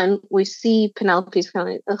 one, we see Penelope's kind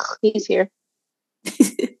of ugh, he's here.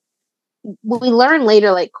 We learn later,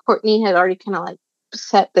 Kourtney had already kind of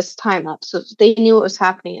set this time up, so they knew what was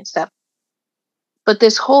happening and stuff. But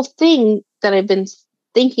this whole thing that I've been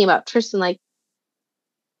thinking about Tristan,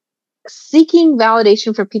 seeking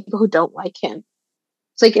validation for people who don't like him.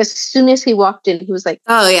 It's as soon as he walked in, he was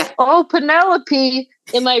oh yeah, oh Penelope,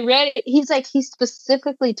 am I ready? He's he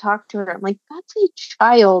specifically talked to her. I'm that's a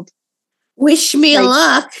child. Wish me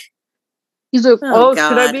luck. He's oh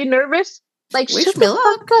should I be nervous? Wish me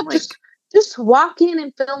luck. Just walk in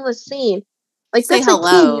and film the scene. Say that's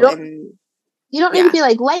hello. You don't need to be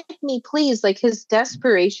like me, please. His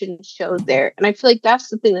desperation shows there. And I feel that's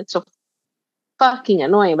the thing that's so fucking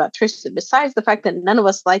annoying about Tristan, besides the fact that none of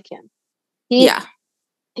us like him.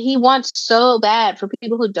 He wants so bad for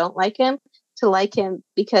people who don't like him to like him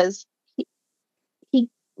because he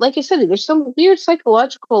like I said, there's some weird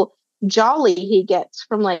psychological jolly he gets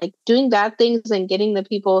from like doing bad things and getting the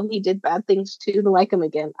people he did bad things to like him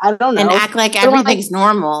again. I don't know. And act like but everything's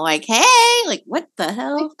normal. Like, hey, like what the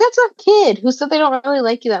hell? Like, that's a kid who said they don't really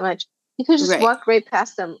like you that much. You could just walk right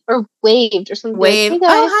past them or waved or something. Wave. Like, hey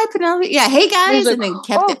guys. Oh, hi Penelope. Yeah, hey guys. Like, and then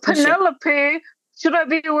kept it pushing. Penelope, should I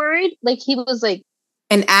be worried? Like he was like,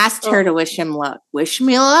 and asked her to wish him luck. Wish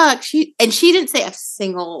me luck. She didn't say a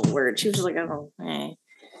single word. She was just like, oh, hey.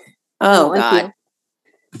 Oh God. Like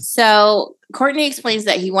so Kourtney explains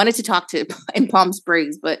that he wanted to talk to in Palm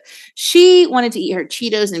Springs, but she wanted to eat her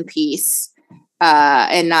Cheetos in peace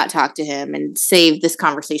and not talk to him and save this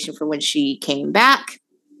conversation for when she came back.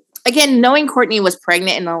 Again, knowing Kourtney was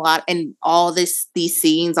pregnant in all these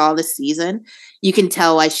scenes, all this season, you can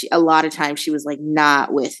tell why a lot of times she was like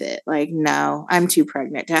not with it. Like, no, I'm too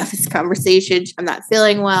pregnant to have this conversation. I'm not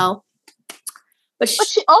feeling well. But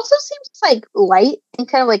she also seems like light and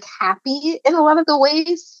kind of like happy in a lot of the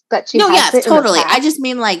ways that she. No, yes, totally. I just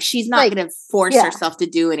mean like she's not like, going to force herself to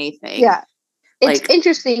do anything. Yeah, it's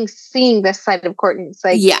interesting seeing this side of Kourtney. It's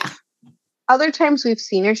like other times we've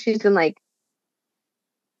seen her, she's been like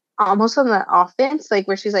almost on the offense, like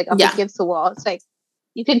where she's like up against the wall. It's like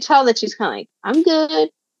you can tell that she's kind of like, I'm good.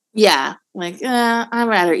 Yeah, like I'd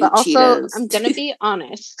rather eat also, Cheetos. I'm gonna be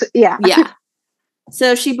honest. Yeah.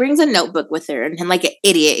 So she brings a notebook with her, and like an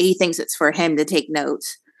idiot, he thinks it's for him to take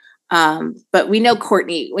notes. But we know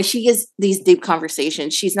Kourtney, when she gets these deep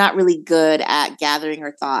conversations, she's not really good at gathering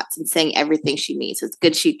her thoughts and saying everything she means. So it's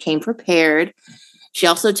good she came prepared. She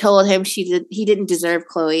also told him he didn't deserve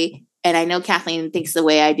Khloe. And I know Kathleen thinks the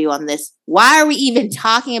way I do on this. Why are we even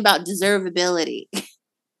talking about deservability?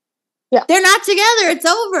 Yeah. They're not together. It's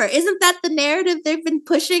over. Isn't that the narrative they've been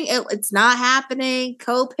pushing? It's not happening.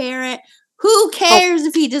 Co-parent. Who cares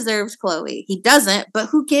if he deserves Khloe? He doesn't, but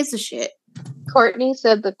who gives a shit? Kourtney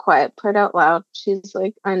said the quiet part out loud. She's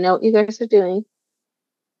like, I know what you guys are doing.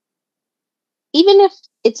 Even if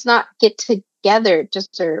it's not get together,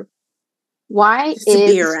 deserve. Why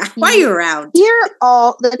are you around here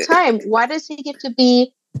all the time? Why does he get to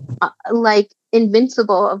be like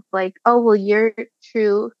invincible of like, oh, well, you're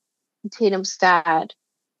true Tatum's dad,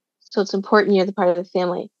 so it's important you're the part of the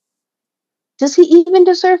family. Does he even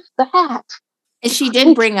deserve that? And she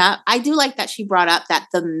did bring up, I do like that she brought up that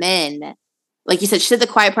the men, like you said, she said the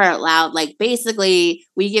quiet part out loud. Like basically,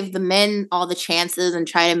 we give the men all the chances and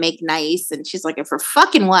try to make nice. And she's like, for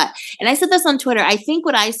fucking what? And I said this on Twitter. I think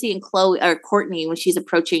what I see in Khloe or Kourtney when she's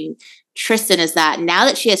approaching Tristan is that now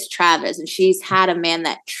that she has Travis and she's had a man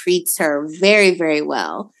that treats her very, very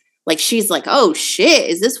well. Like she's like, oh shit,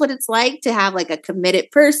 is this what it's like to have like a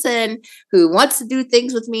committed person who wants to do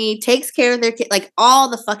things with me, takes care of their kid, like all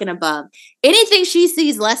the fucking above. Anything she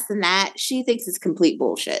sees less than that, she thinks is complete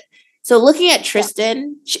bullshit. So looking at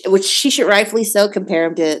Tristan, which she should rightfully so compare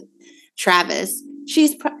him to Travis,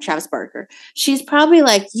 Travis Barker. She's probably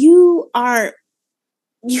like, you are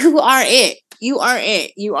it.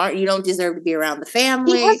 You don't deserve to be around the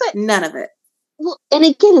family. None of it. Well, and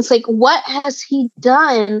again, it's like, what has he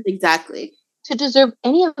done exactly to deserve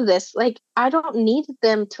any of this? Like, I don't need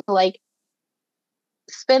them to like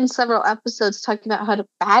spend several episodes talking about how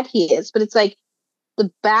bad he is, but it's like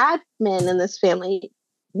the bad men in this family.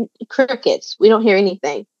 Crickets. We don't hear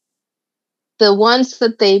anything. The ones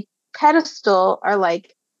that they pedestal are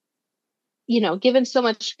like, given so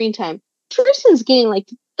much screen time. Tristan's getting like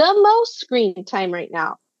the most screen time right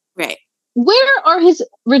now. Right. Where are his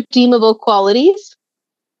redeemable qualities?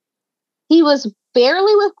 He was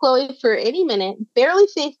barely with Khloe for any minute, barely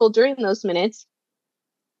faithful during those minutes.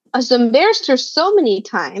 Has embarrassed her so many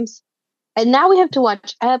times, and now we have to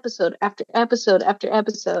watch episode after episode after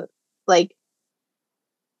episode. Like,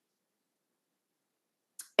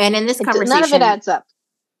 and in this conversation, none of it adds up.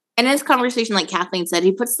 And in this conversation, like Kathleen said,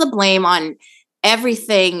 he puts the blame on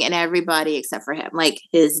everything and everybody except for him. Like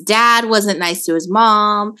his dad wasn't nice to his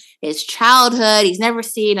mom, his childhood. He's never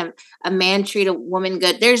seen a man treat a woman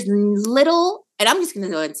good. There's little, and I'm just going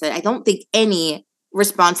to go ahead and say, I don't think any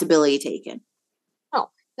responsibility taken. No,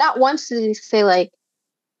 not once did he say like,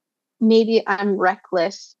 maybe I'm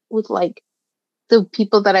reckless with like the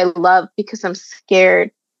people that I love because I'm scared.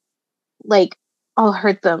 Like, I'll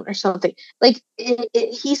hurt them or something. Like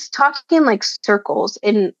he's talking like circles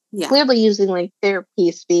and clearly using like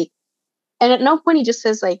therapy speak. And at no point he just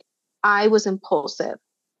says like, I was impulsive.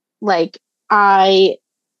 Like I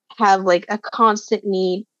have like a constant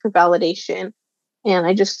need for validation and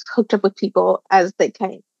I just hooked up with people as they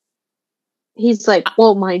came. He's like,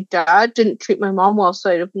 well, my dad didn't treat my mom well,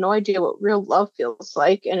 so I have no idea what real love feels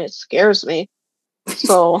like. And it scares me.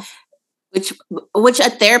 So Which a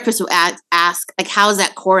therapist would ask, like, how is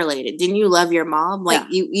that correlated? Didn't you love your mom? Like,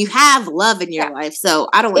 you have love in your life, so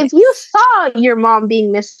I don't. If you saw your mom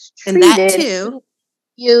being mistreated, and that too,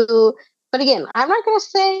 But again, I'm not going to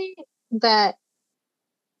say that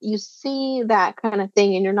you see that kind of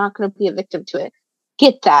thing and you're not going to be a victim to it.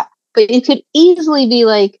 Get that, but it could easily be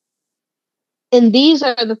like, and these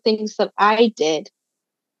are the things that I did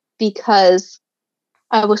because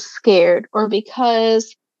I was scared, or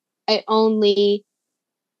because I only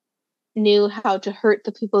knew how to hurt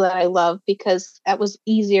the people that I love because that was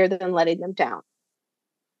easier than letting them down.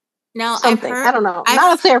 Now, Something. I don't know. I'm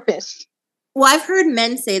not a therapist. Well, I've heard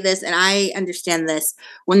men say this, and I understand this.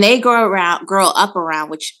 When they grow up around,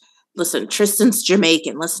 which, listen, Tristan's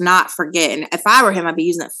Jamaican. Let's not forget. And if I were him, I'd be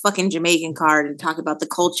using that fucking Jamaican card and talk about the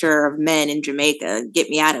culture of men in Jamaica. Get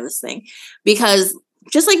me out of this thing. Because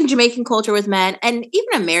just like in Jamaican culture with men, and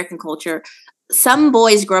even American culture, some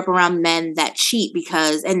boys grow up around men that cheat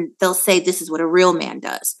and they'll say this is what a real man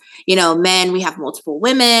does. Men, we have multiple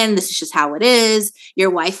women. This is just how it is. Your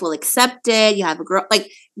wife will accept it. You have a girl. Like,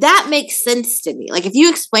 that makes sense to me. Like, if you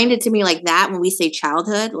explained it to me like that, when we say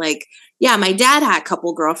childhood, like, yeah, my dad had a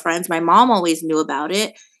couple girlfriends. My mom always knew about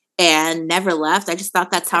it and never left. I just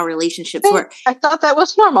thought that's how relationships work. I thought that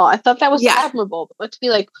was normal. I thought that was admirable. But to be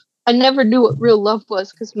like, I never knew what real love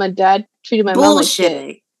was because my dad treated my mom like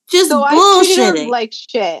shit. Just so bullshitting. I treated her like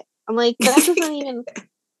shit. I'm like, that doesn't even.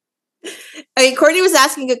 I mean, Kourtney was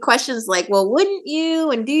asking good questions like, well, wouldn't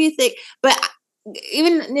you? And do you think? But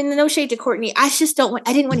even in no shade to Kourtney, I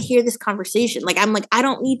didn't want to hear this conversation. Like, I'm like, I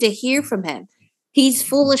don't need to hear from him. He's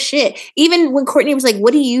full of shit. Even when Kourtney was like,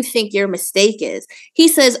 what do you think your mistake is? He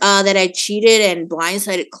says that I cheated and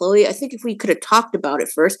blindsided Khloe. I think if we could have talked about it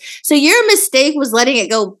first. So your mistake was letting it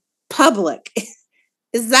go public.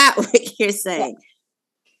 Is that what you're saying? Yeah.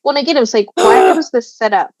 When I get it was like, why was this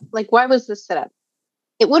set up? Like, why was this set up?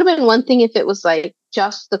 It would have been one thing if it was like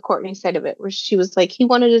just the Kourtney side of it, where she was like, he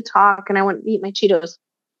wanted to talk and I wanted to eat my Cheetos.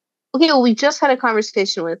 Okay, well, we just had a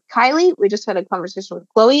conversation with Kylie. We just had a conversation with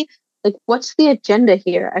Khloe. Like, what's the agenda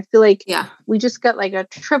here? I feel like we just got like a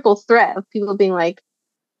triple threat of people being like,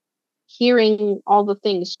 hearing all the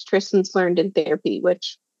things Tristan's learned in therapy,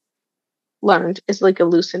 which learned is like a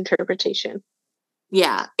loose interpretation.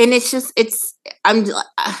 Yeah. And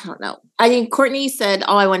I don't know. I mean, Kourtney said,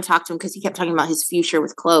 I want to talk to him because he kept talking about his future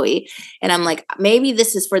with Khloe. And I'm like, maybe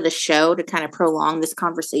this is for the show to kind of prolong this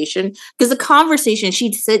conversation. Because the conversation,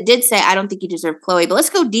 did say, I don't think you deserve Khloe, but let's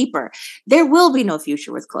go deeper. There will be no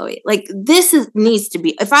future with Khloe. Like, needs to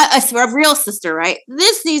be, if a real sister, right?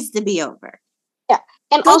 This needs to be over. Yeah.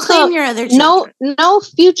 And go also, claim your other children. No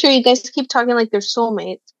future. You guys keep talking like they're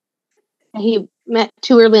soulmates. He met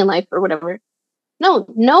too early in life or whatever.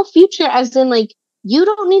 No future, as in, like, you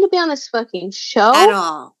don't need to be on this fucking show at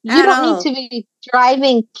all. You don't need to be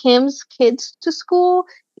driving Kim's kids to school.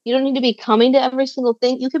 You don't need to be coming to every single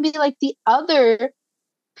thing. You can be like the other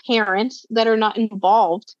parents that are not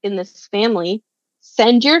involved in this family.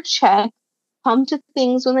 Send your check, come to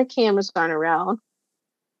things when the cameras aren't around.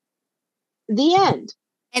 The end.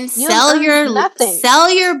 And sell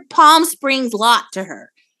your Palm Springs lot to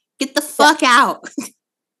her. Get the fuck out.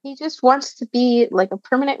 He just wants to be like a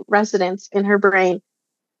permanent residence in her brain.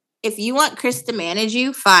 If you want Chris to manage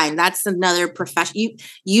you, fine. That's another profession.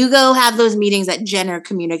 You go have those meetings at Jenner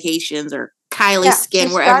Communications or Kylie Skin,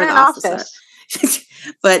 wherever the office is.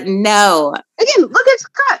 But no. Again, look at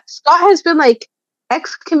Scott. Scott has been like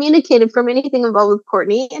excommunicated from anything involved with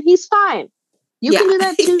Kourtney, and he's fine. You can do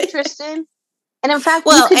that too, Tristan. And in fact,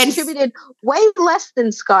 you contributed way less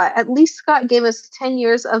than Scott. At least Scott gave us 10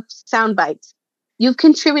 years of sound bites. You've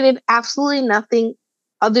contributed absolutely nothing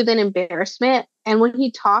other than embarrassment. And when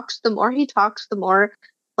he talks, the more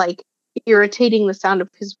like irritating the sound of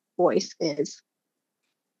his voice is.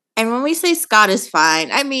 And when we say Scott is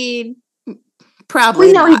fine, I mean, probably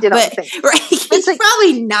we know not, he did all the things. Right? He's like,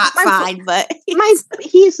 probably not fine, but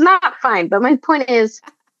he's not fine. But my point is,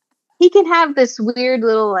 he can have this weird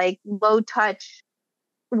little like low touch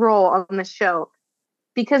role on the show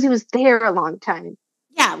because he was there a long time.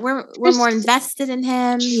 Yeah, we're more invested in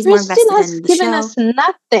him. He's Tristan more invested has in the given show. us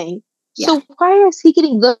nothing. Yeah. So why is he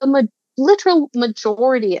getting the literal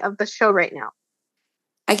majority of the show right now?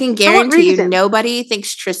 I can guarantee you nobody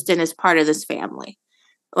thinks Tristan is part of this family.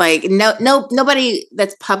 Like nobody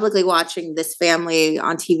that's publicly watching this family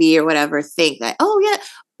on TV or whatever think that, oh yeah,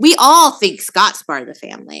 we all think Scott's part of the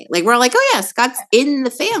family. Like we're like, oh yeah, Scott's in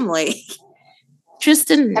the family.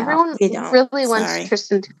 Tristan, everyone really wants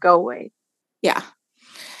Tristan to go away. Yeah.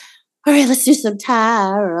 All right, let's do some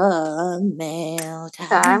Tyra Mail.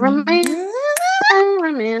 Tyra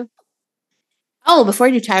Mail. Oh, before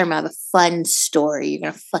I do Tyra Mail, I have a fun story. You're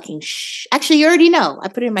going to fucking Actually, you already know. I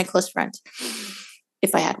put it in my close friends.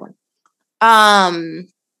 If I had one.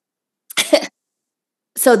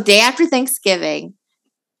 So day after Thanksgiving,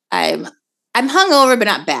 I'm hungover, but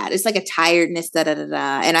not bad. It's like a tiredness,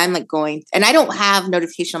 and I'm like going, and I don't have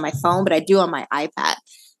notification on my phone, but I do on my iPad.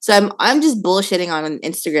 So I'm just bullshitting on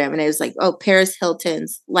Instagram, and it was like, oh, Paris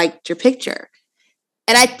Hilton's liked your picture.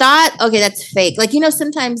 And I thought, okay, that's fake. Like,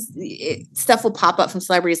 sometimes stuff will pop up from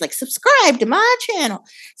celebrities like, subscribe to my channel.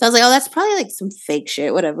 So I was like, oh, that's probably like some fake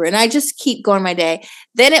shit, whatever. And I just keep going my day.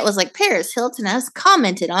 Then it was like, Paris Hilton has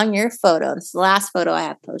commented on your photo. It's the last photo I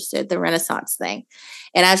have posted, the Renaissance thing.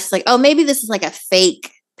 And I was just like, oh, maybe this is like a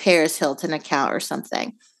fake Paris Hilton account or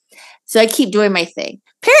something. So I keep doing my thing.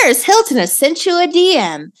 Paris Hilton has sent you a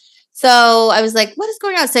DM. So I was like, what is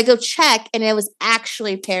going on? So I go check, and it was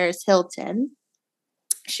actually Paris Hilton.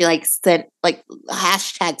 She sent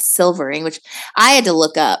hashtag silvering, which I had to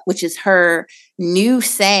look up, which is her new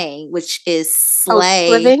saying, which is slay. Oh,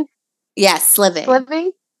 sliving? Yeah, sliving.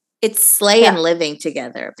 Sliving? It's slay and living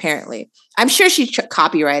together, apparently. I'm sure she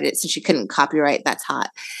copyrighted it since she couldn't copyright That's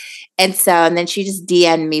Hot. And then she just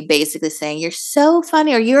DM'd me basically saying, you're so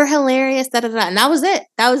funny, or you're hilarious, And that was it.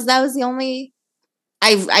 That was the only,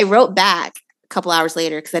 I wrote back a couple hours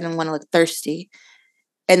later because I didn't want to look thirsty.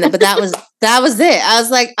 But that was it. I was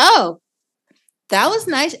like, oh, that was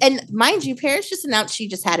nice. And mind you, Paris just announced she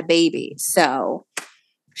just had a baby. So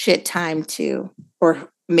she had time or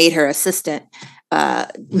made her assistant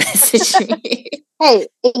message me. Hey,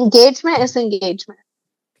 engagement is engagement.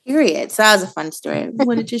 Period. So that was a fun story I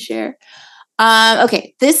wanted to share.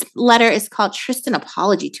 Okay, this letter is called Tristan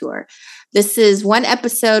Apology Tour. This is one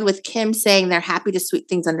episode with Kim saying they're happy to sweep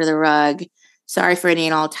things under the rug. Sorry for any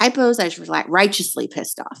and all typos. I was righteously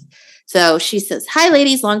pissed off. So she says, hi,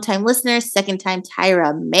 ladies, longtime listeners, second-time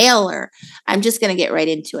Tyra mailer. I'm just going to get right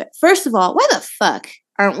into it. First of all, why the fuck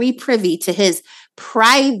aren't we privy to his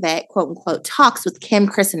private, quote-unquote, talks with Kim,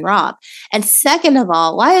 Chris, and Rob? And second of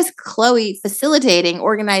all, why is Khloe facilitating,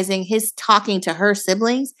 organizing his talking to her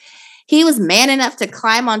siblings? He was man enough to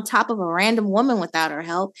climb on top of a random woman without her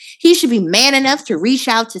help. He should be man enough to reach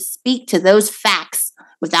out to speak to those facts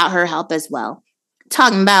without her help as well.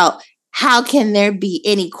 Talking about how can there be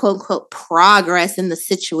any quote unquote progress in the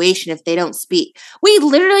situation if they don't speak? We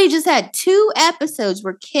literally just had 2 episodes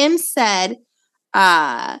where Kim said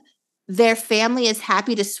their family is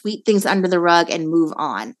happy to sweep things under the rug and move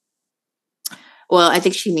on. Well, I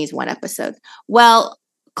think she means 1 episode. Well,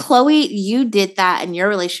 Khloe, you did that in your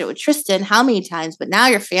relationship with Tristan how many times? But now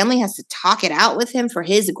your family has to talk it out with him for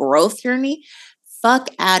his growth journey? Fuck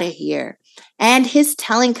out of here. And his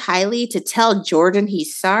telling Kylie to tell Jordan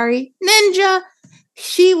he's sorry. Ninja,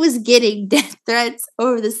 she was getting death threats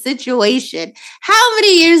over the situation. How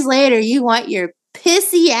many years later you want your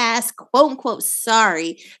pissy ass quote unquote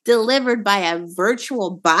sorry delivered by a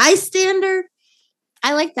virtual bystander?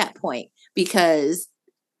 I like that point because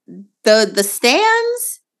the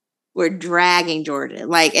stands were dragging Jordan,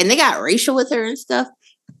 and they got racial with her and stuff.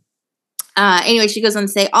 Anyway, she goes on to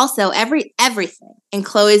say, also, everything in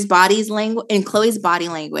Khloe's body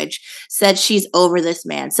language said she's over this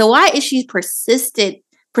man. So why is she persisting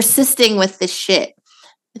with this shit?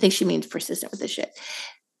 I think she means persistent with this shit.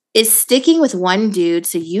 Is sticking with one dude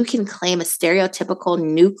so you can claim a stereotypical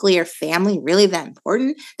nuclear family really that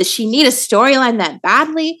important? Does she need a storyline that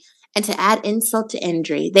badly? And to add insult to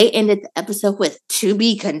injury, they ended the episode with "to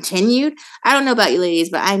be continued." I don't know about you ladies,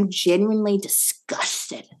 but I'm genuinely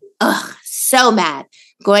disgusted. Ugh, so mad.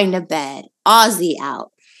 Going to bed. Aussie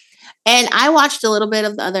out. And I watched a little bit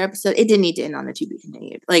of the other episode. It didn't need to end on the "to be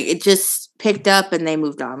continued." It just picked up and they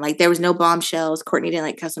moved on. There was no bombshells. Kourtney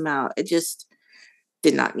didn't cuss him out. It just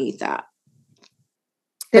did not need that.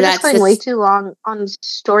 They're just going way too long on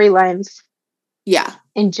storylines. Yeah.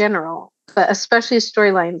 In general, but especially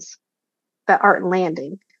storylines that aren't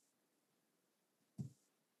landing.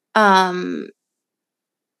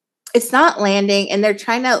 It's not landing, and they're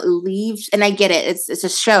trying to leave. And I get it; it's a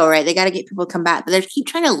show, right? They got to get people to come back, but they keep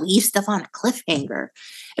trying to leave stuff on a cliffhanger.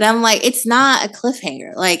 And I'm like, it's not a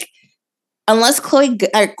cliffhanger. Unless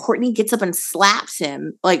Kourtney gets up and slaps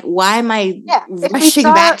him, why am I rushing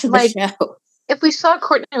back to the show? If we saw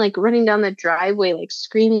Kourtney running down the driveway,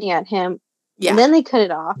 screaming at him, and then they cut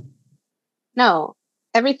it off. No,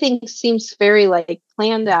 everything seems very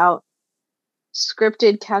planned out,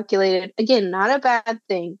 scripted, calculated. Again, not a bad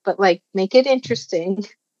thing, but make it interesting.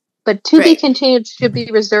 But to be continued should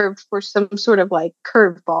be reserved for some sort of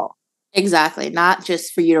curveball. Exactly, not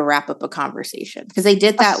just for you to wrap up a conversation, because they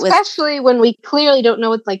did that especially when we clearly don't know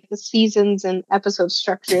what the seasons and episode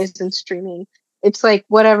structure is in streaming. It's like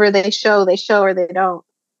whatever they show or they don't.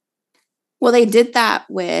 Well, they did that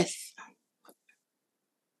with.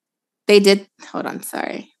 They did. Hold on,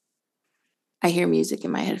 sorry. I hear music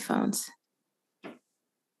in my headphones.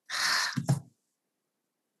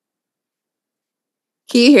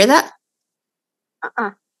 Can you hear that?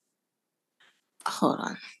 Hold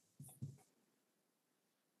on.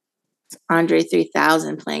 It's Andre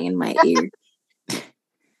 3000 playing in my ear. Okay.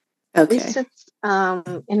 At least it's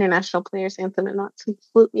International Players Anthem and not some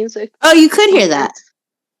flute music. Oh, you could hear that.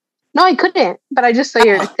 No, I couldn't, but I just saw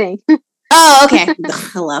your thing. Oh, okay.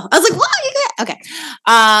 Hello. I was like, what? Okay.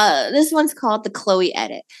 This one's called the Khloe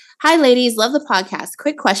edit. Hi, ladies. Love the podcast.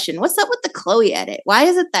 Quick question. What's up with the Khloe edit? Why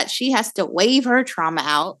is it that she has to wave her trauma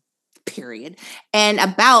out, period, and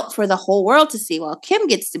about for the whole world to see, while Kim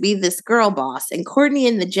gets to be this girl boss and Kourtney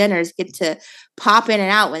and the Jenners get to pop in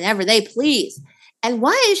and out whenever they please? And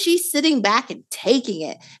why is she sitting back and taking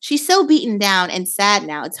it? She's so beaten down and sad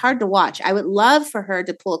now. It's hard to watch. I would love for her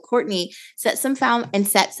to pull a Kourtney, set some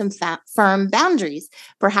firm boundaries.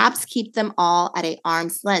 Perhaps keep them all at an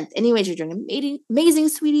arm's length. Anyways, you're doing amazing,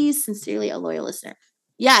 sweeties. Sincerely, a loyal listener.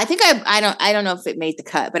 Yeah, I think I don't know if it made the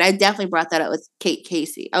cut, but I definitely brought that up with Kate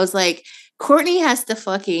Casey. I was like, Kourtney has to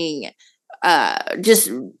fucking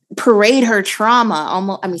just parade her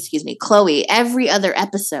trauma. Khloe every other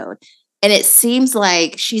episode. And it seems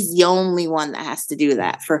like she's the only one that has to do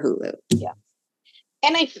that for Hulu. Yeah.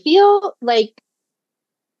 And I feel like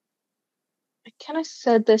I kind of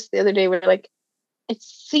said this the other day where like it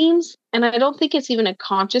seems, and I don't think it's even a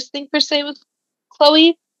conscious thing per se with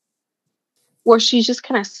Khloe, where she's just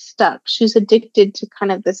kind of stuck. She's addicted to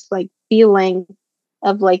kind of this like feeling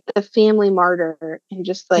of like the family martyr and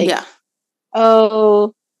just like,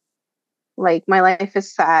 oh, like my life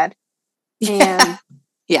is sad. And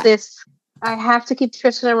this, I have to keep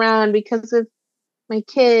Tristan around because of my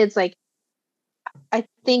kids. Like, I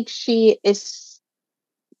think she is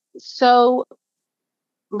so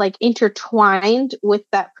like intertwined with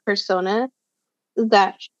that persona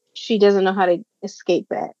that she doesn't know how to escape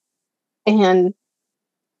it. And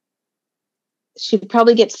she'd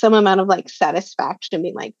probably get some amount of like satisfaction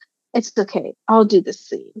being like, it's okay, I'll do the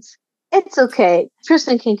scenes. It's okay,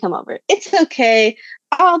 Tristan can come over. It's okay,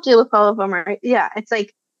 I'll deal with all of them. Right? Yeah, it's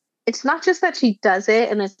like, it's not just that she does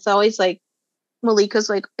it, and it's always like Malika's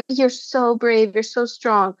like, you're so brave, you're so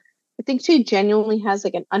strong. I think she genuinely has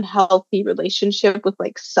like an unhealthy relationship with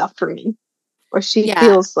like suffering, or she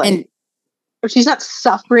feels like, or she's not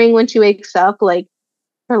suffering when she wakes up, like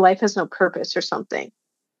her life has no purpose or something.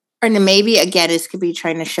 And maybe again, this could be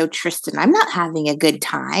trying to show Tristan, I'm not having a good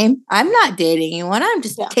time. I'm not dating anyone. I'm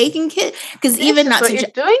just taking kids. Because even not what you're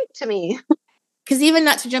doing to me. Because even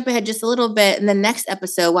not to jump ahead just a little bit, in the next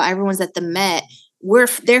episode, while everyone's at the Met,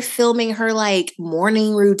 they're filming her like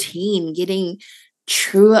morning routine, getting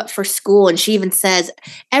True up for school, and she even says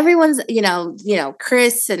everyone's,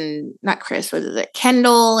 Chris and not Chris, what is it?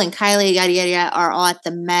 Kendall and Kylie, yada yada yada, are all at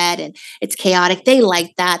the Met, and it's chaotic. They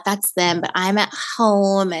like that. That's them. But I'm at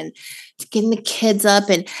home and getting the kids up,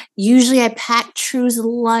 and usually I pack True's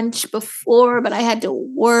lunch before, but I had to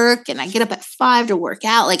work, and I get up at 5 to work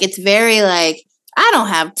out. Like it's very like I don't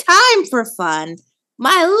have time for fun.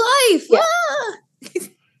 My life. Yeah.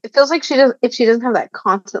 It feels like if she doesn't have that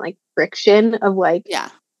constant like friction of like,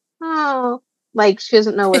 like she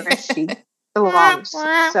doesn't know where she belongs.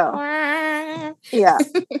 So yeah.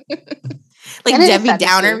 Like Debbie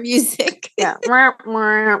Downer music. Yeah. I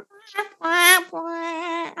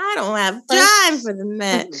don't have time for the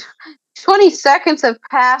Met. 20 seconds have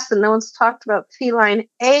passed and no one's talked about feline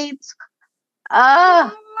AIDS.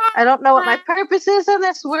 I don't know what my purpose is in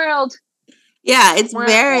this world. Yeah, it's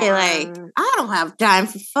very like, I don't have time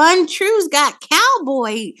for fun. True's got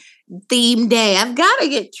cowboy theme day. I've got to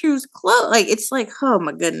get True's clothes. Like, it's like, oh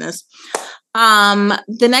my goodness.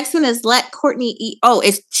 The next one is let Kourtney eat. Oh,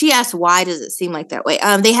 she asked, why does it seem like that way?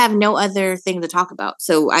 They have no other thing to talk about.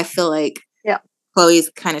 So I feel like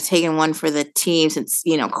Khloe's kind of taking one for the team since,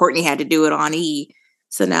 Kourtney had to do it on E.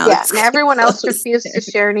 So now and everyone else refused to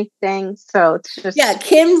share anything. So it's just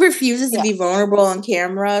Kim refuses to be vulnerable on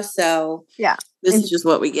camera. So this is just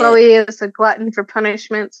what we get. Khloe is a glutton for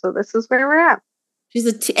punishment. So this is where we're at.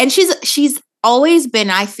 She's always been,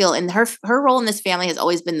 I feel, in her role in this family has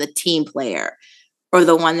always been the team player or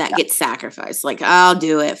the one that gets sacrificed. Like, I'll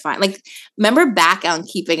do it, fine. Like, remember back on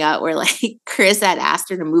Keeping Up where like Chris had asked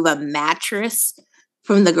her to move a mattress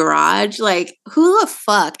from the garage? Like, who the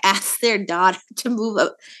fuck asked their daughter to move how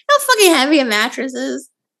fucking heavy a mattress is?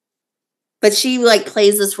 But she like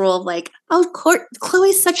plays this role of like, oh,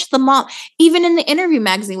 Khloe's such the mom. Even in the interview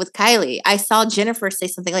magazine with Kylie, I saw Jennifer say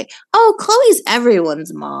something like, oh, Khloe's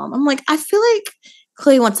everyone's mom. I'm like, I feel like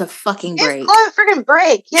Khloe wants a fucking break. Khloe a freaking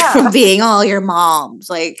break, yeah. From being all your moms.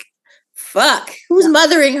 Like, fuck. Who's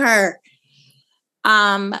mothering her?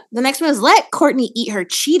 The next one is let Kourtney eat her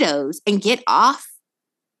Cheetos and get out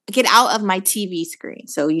of my TV screen.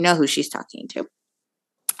 So you know who she's talking to.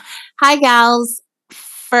 Hi, gals.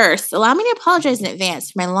 First, allow me to apologize in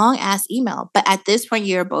advance for my long-ass email, but at this point,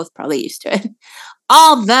 you're both probably used to it.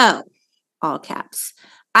 Although, all caps,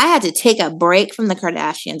 I had to take a break from the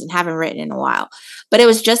Kardashians and haven't written in a while. But it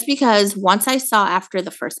was just because once I saw after the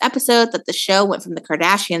first episode that the show went from the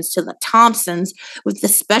Kardashians to the Thompsons with the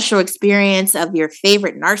special experience of your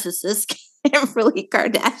favorite narcissist, Kimberly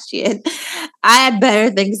Kardashian, I had better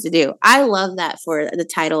things to do. I love that for the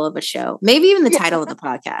title of a show. Maybe even the title of the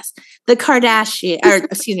podcast. The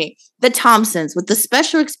Thompsons with the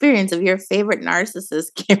special experience of your favorite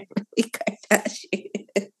narcissist, Kimberly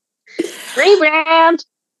Kardashian.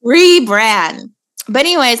 Rebrand. But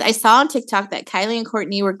anyways, I saw on TikTok that Kylie and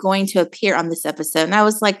Kourtney were going to appear on this episode. And I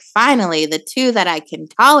was like, finally, the two that I can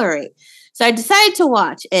tolerate. So I decided to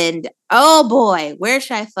watch, and oh boy, where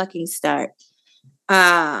should I fucking start?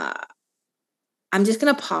 I'm just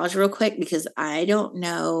going to pause real quick because I don't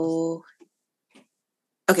know.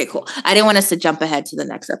 Okay, cool. I didn't want us to jump ahead to the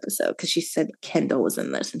next episode because she said Kendall was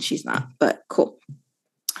in this and she's not, but cool.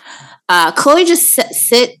 Khloe just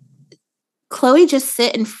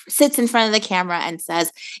sits in front of the camera and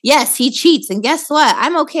says, yes, he cheats. And guess what?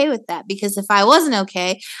 I'm okay with that because if I wasn't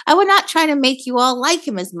okay, I would not try to make you all like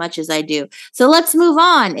him as much as I do. So let's move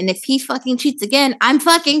on. And if he fucking cheats again, I'm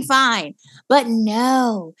fucking fine. But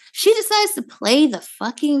no, she decides to play the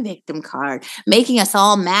fucking victim card, making us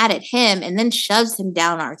all mad at him and then shoves him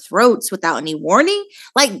down our throats without any warning.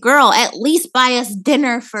 Like, girl, at least buy us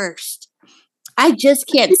dinner first. I just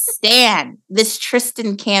can't stand this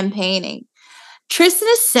Tristan campaigning. Tristan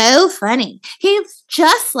is so funny. He's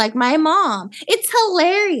just like my mom. It's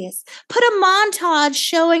hilarious. Put a montage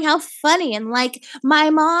showing how funny and like my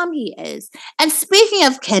mom he is. And speaking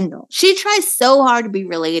of Kendall, she tries so hard to be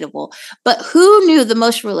relatable, but who knew the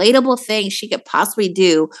most relatable thing she could possibly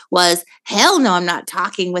do was, hell no, I'm not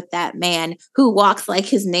talking with that man who walks like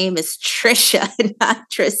his name is Trisha and not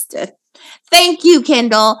Tristan. Thank you,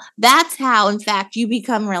 Kendall. That's how, in fact, you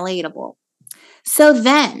become relatable. So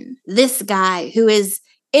then this guy who is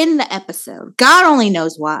in the episode, God only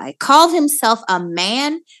knows why, called himself a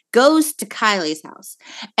man, goes to Kylie's house.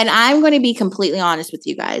 And I'm going to be completely honest with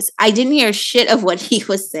you guys. I didn't hear shit of what he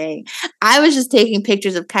was saying. I was just taking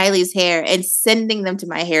pictures of Kylie's hair and sending them to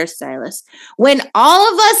my hairstylist. When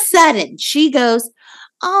all of a sudden she goes,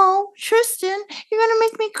 oh, Tristan, you're going to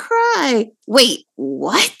make me cry. Wait,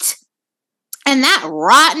 what? And that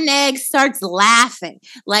rotten egg starts laughing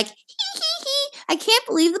like, I can't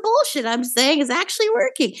believe the bullshit I'm saying is actually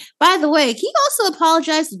working. By the way, can you also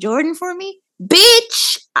apologize to Jordan for me?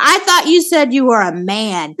 Bitch, I thought you said you were a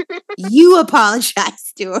man. You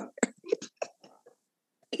apologized to her.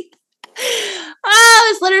 Oh,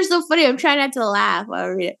 this letter's so funny. I'm trying not to laugh while I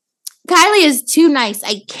read it. Kylie is too nice.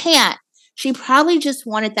 I can't. She probably just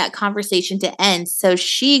wanted that conversation to end so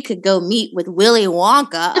she could go meet with Willy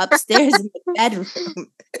Wonka upstairs in the bedroom.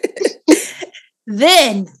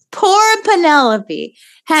 Then poor Penelope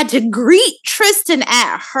had to greet Tristan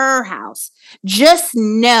at her house. Just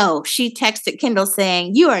know she texted Kendall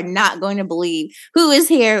saying, you are not going to believe who is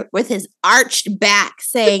here with his arched back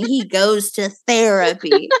saying he goes to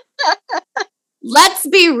therapy. Let's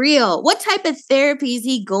be real. What type of therapy is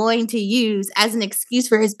he going to use as an excuse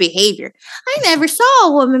for his behavior? I never saw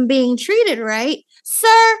a woman being treated right.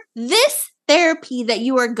 Sir, this therapy that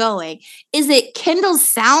you are going, is it Kendall's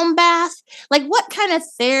sound bath? Like, what kind of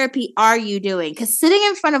therapy are you doing? Because sitting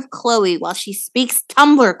in front of Khloe while she speaks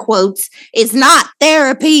Tumblr quotes is not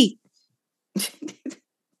therapy.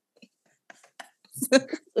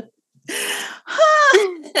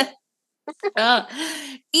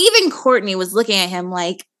 Even Kourtney was looking at him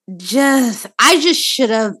like, I just should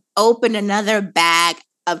have opened another bag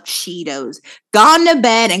of Cheetos, gone to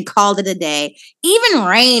bed and called it a day. Even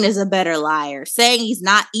Rain is a better liar, saying he's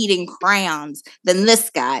not eating crayons than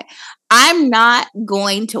this guy. I'm not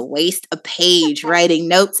going to waste a page writing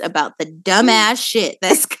notes about the dumbass shit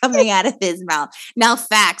that's coming out of his mouth. Now,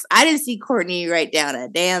 facts, I didn't see Kourtney write down a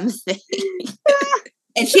damn thing.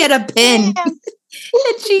 And she had a pen.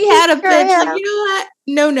 And she had a pen. She's like, you know what?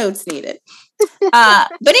 No notes needed.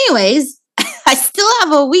 But anyways, I I still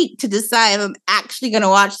have a week to decide if I'm actually going to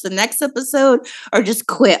watch the next episode or just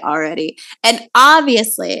quit already. And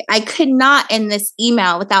obviously, I could not end this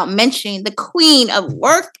email without mentioning the queen of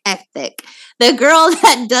work ethic, the girl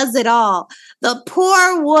that does it all, the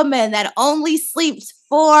poor woman that only sleeps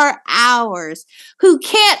 4 hours, who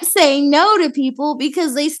can't say no to people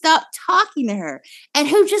because they stop talking to her, and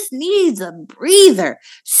who just needs a breather.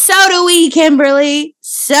 So do we, Kimberly.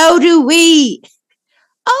 So do we.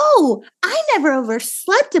 Oh, I never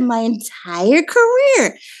overslept in my entire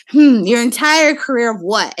career. Your entire career of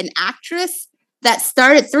what? An actress that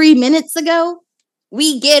started 3 minutes ago?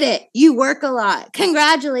 We get it. You work a lot.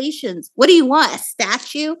 Congratulations. What do you want? A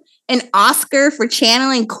statue? An Oscar for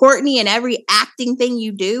channeling Kourtney in every acting thing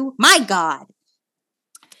you do? My God.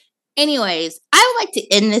 Anyways, I would like to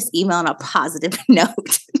end this email on a positive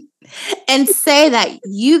note. And say that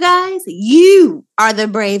you guys, you are the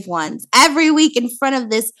brave ones every week in front of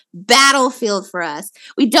this battlefield for us.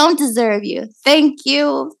 We don't deserve you. Thank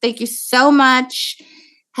you. Thank you so much.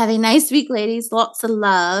 Have a nice week, ladies. Lots of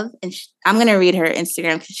love. And I'm going to read her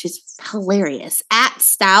Instagram because she's hilarious. At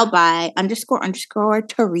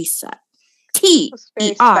 @styleby__Teresa.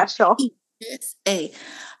 Teresa. It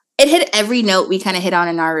hit every note we kind of hit on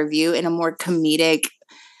in our review in a more comedic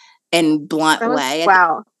and blunt way.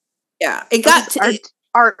 Wow. Yeah, it got to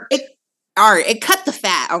art. It cut the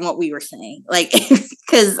fat on what we were saying, like,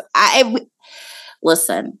 because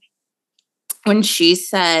listen, when she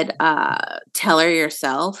said, "Tell her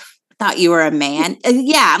yourself," thought you were a man.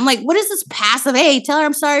 Yeah, I'm like, what is this passive? Hey, tell her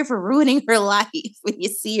I'm sorry for ruining her life when you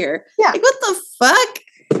see her. Yeah, like, what the fuck?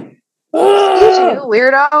 Excuse you,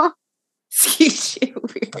 weirdo. Excuse you,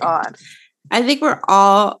 weirdo. God. I think we're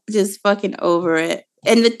all just fucking over it.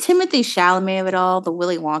 And the Timothée Chalamet of it all, the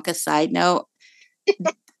Willy Wonka side note.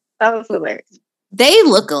 That was hilarious. They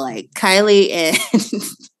look alike. Kylie and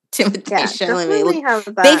Timothée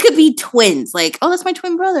Chalamet. They could be twins. Like, oh, that's my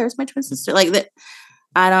twin brother. It's my twin sister. Like that.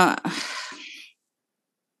 I don't.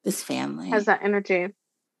 This family has that energy.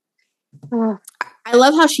 I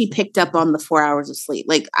love how she picked up on the 4 hours of sleep.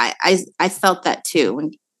 Like I felt that too.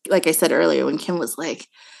 When, like I said earlier, when Kim was like,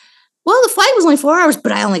 well, the flight was only 4 hours,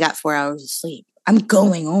 but I only got 4 hours of sleep. I'm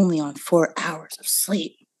going only on 4 hours of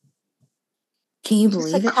sleep. Can you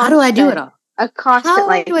believe it? How do I do it all? A constant,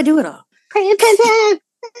 How do I do it all? Pay attention.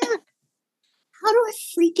 How do I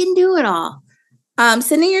freaking do it all?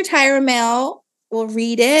 Send in your Tyra Mail. We'll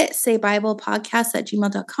read it.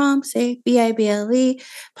 saybiblepodcast@gmail.com. Say BIBLE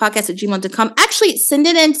podcast@gmail.com. Actually, send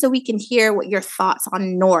it in so we can hear what your thoughts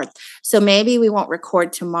on North. So maybe we won't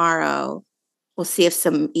record tomorrow. We'll see if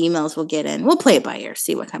some emails will get in. We'll play it by ear,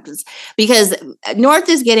 see what happens. Because North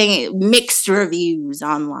is getting mixed reviews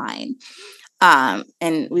online.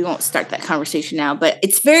 And we won't start that conversation now. But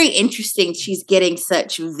it's very interesting. She's getting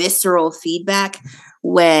such visceral feedback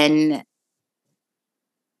when,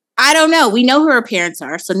 I don't know. We know who her parents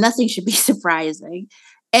are, so nothing should be surprising.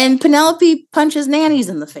 And Penelope punches nannies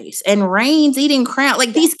in the face. And Rain's eating crown.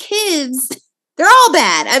 Like, these kids, they're all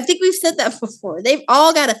bad. I think we've said that before. They've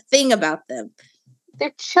all got a thing about them.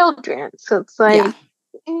 They're children. So it's like,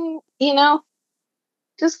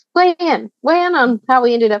 just weigh in on how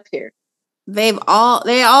we ended up here. They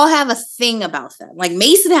all have a thing about them. Like,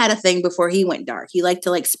 Mason had a thing before he went dark. He liked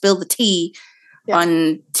to spill the tea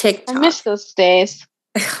on TikTok. I miss those days.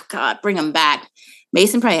 Oh, God, bring him back.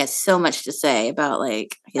 Mason probably has so much to say about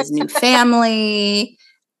his new family.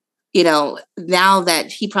 Now that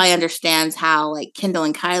he probably understands how Kendall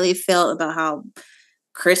and Kylie felt about how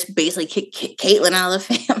Chris basically kicked Caitlyn out of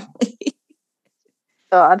the family.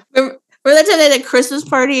 God. Remember that time at a Christmas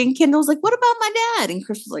party and Kendall's like, what about my dad? And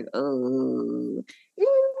Chris was like, oh.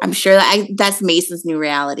 I'm sure that's Mason's new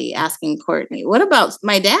reality, asking Kourtney, what about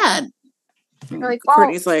my dad?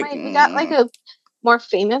 Kourtney's we got a more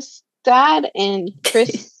famous dad, and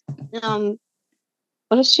Chris, what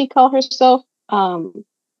does she call herself?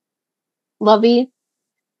 Lovey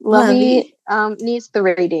needs the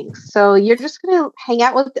ratings. So you're just going to hang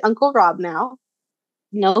out with Uncle Rob now.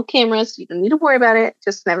 No cameras. You don't need to worry about it.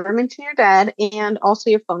 Just never mention your dad. And also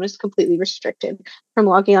your phone is completely restricted from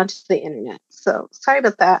logging onto the internet. So sorry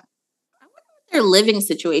about that. I wonder what their living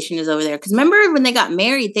situation is over there. Because remember when they got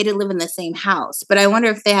married, they didn't live in the same house. But I wonder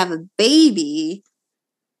if they have a baby,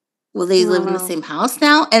 will they live in the same house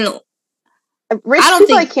now? And rich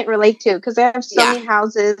people I can't relate to because they have so many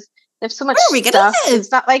houses. They have so much stuff.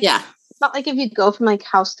 It's not like it's not like if you go from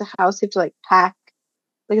house to house, you have to pack.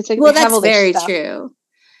 It's well, that's very true.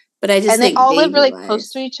 But I just think they all live really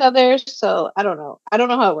close to each other, so I don't know. I don't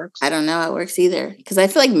know how it works. I don't know how it works either because I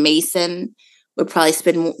feel like Mason would probably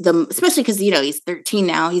spend them, especially because, you know, he's 13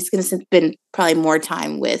 now. He's going to spend probably more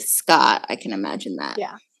time with Scott. I can imagine that.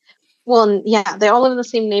 Yeah. Well, yeah, they all live in the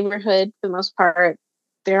same neighborhood for the most part.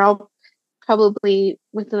 They're all probably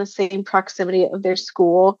within the same proximity of their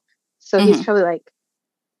school. So he's probably like,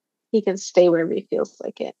 he can stay wherever he feels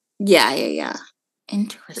like it. Yeah.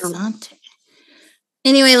 Interessante.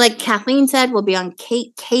 Anyway, like Kathleen said, we'll be on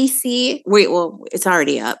Casey. Well, it's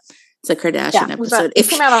already up. It's a Kardashian episode. It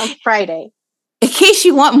came out on Friday. In case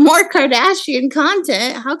you want more Kardashian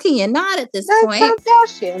content, how can you not at this point?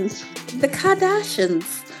 The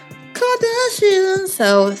Kardashians.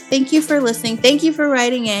 So thank you for listening. Thank you for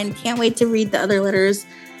writing in. Can't wait to read the other letters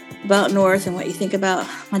about North and what you think about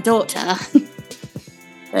my daughter. I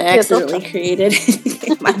accidentally created.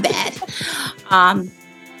 My bad.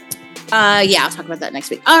 Yeah, I'll talk about that next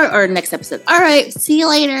week or next episode. All right. See you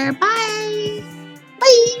later. Bye.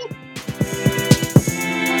 Bye.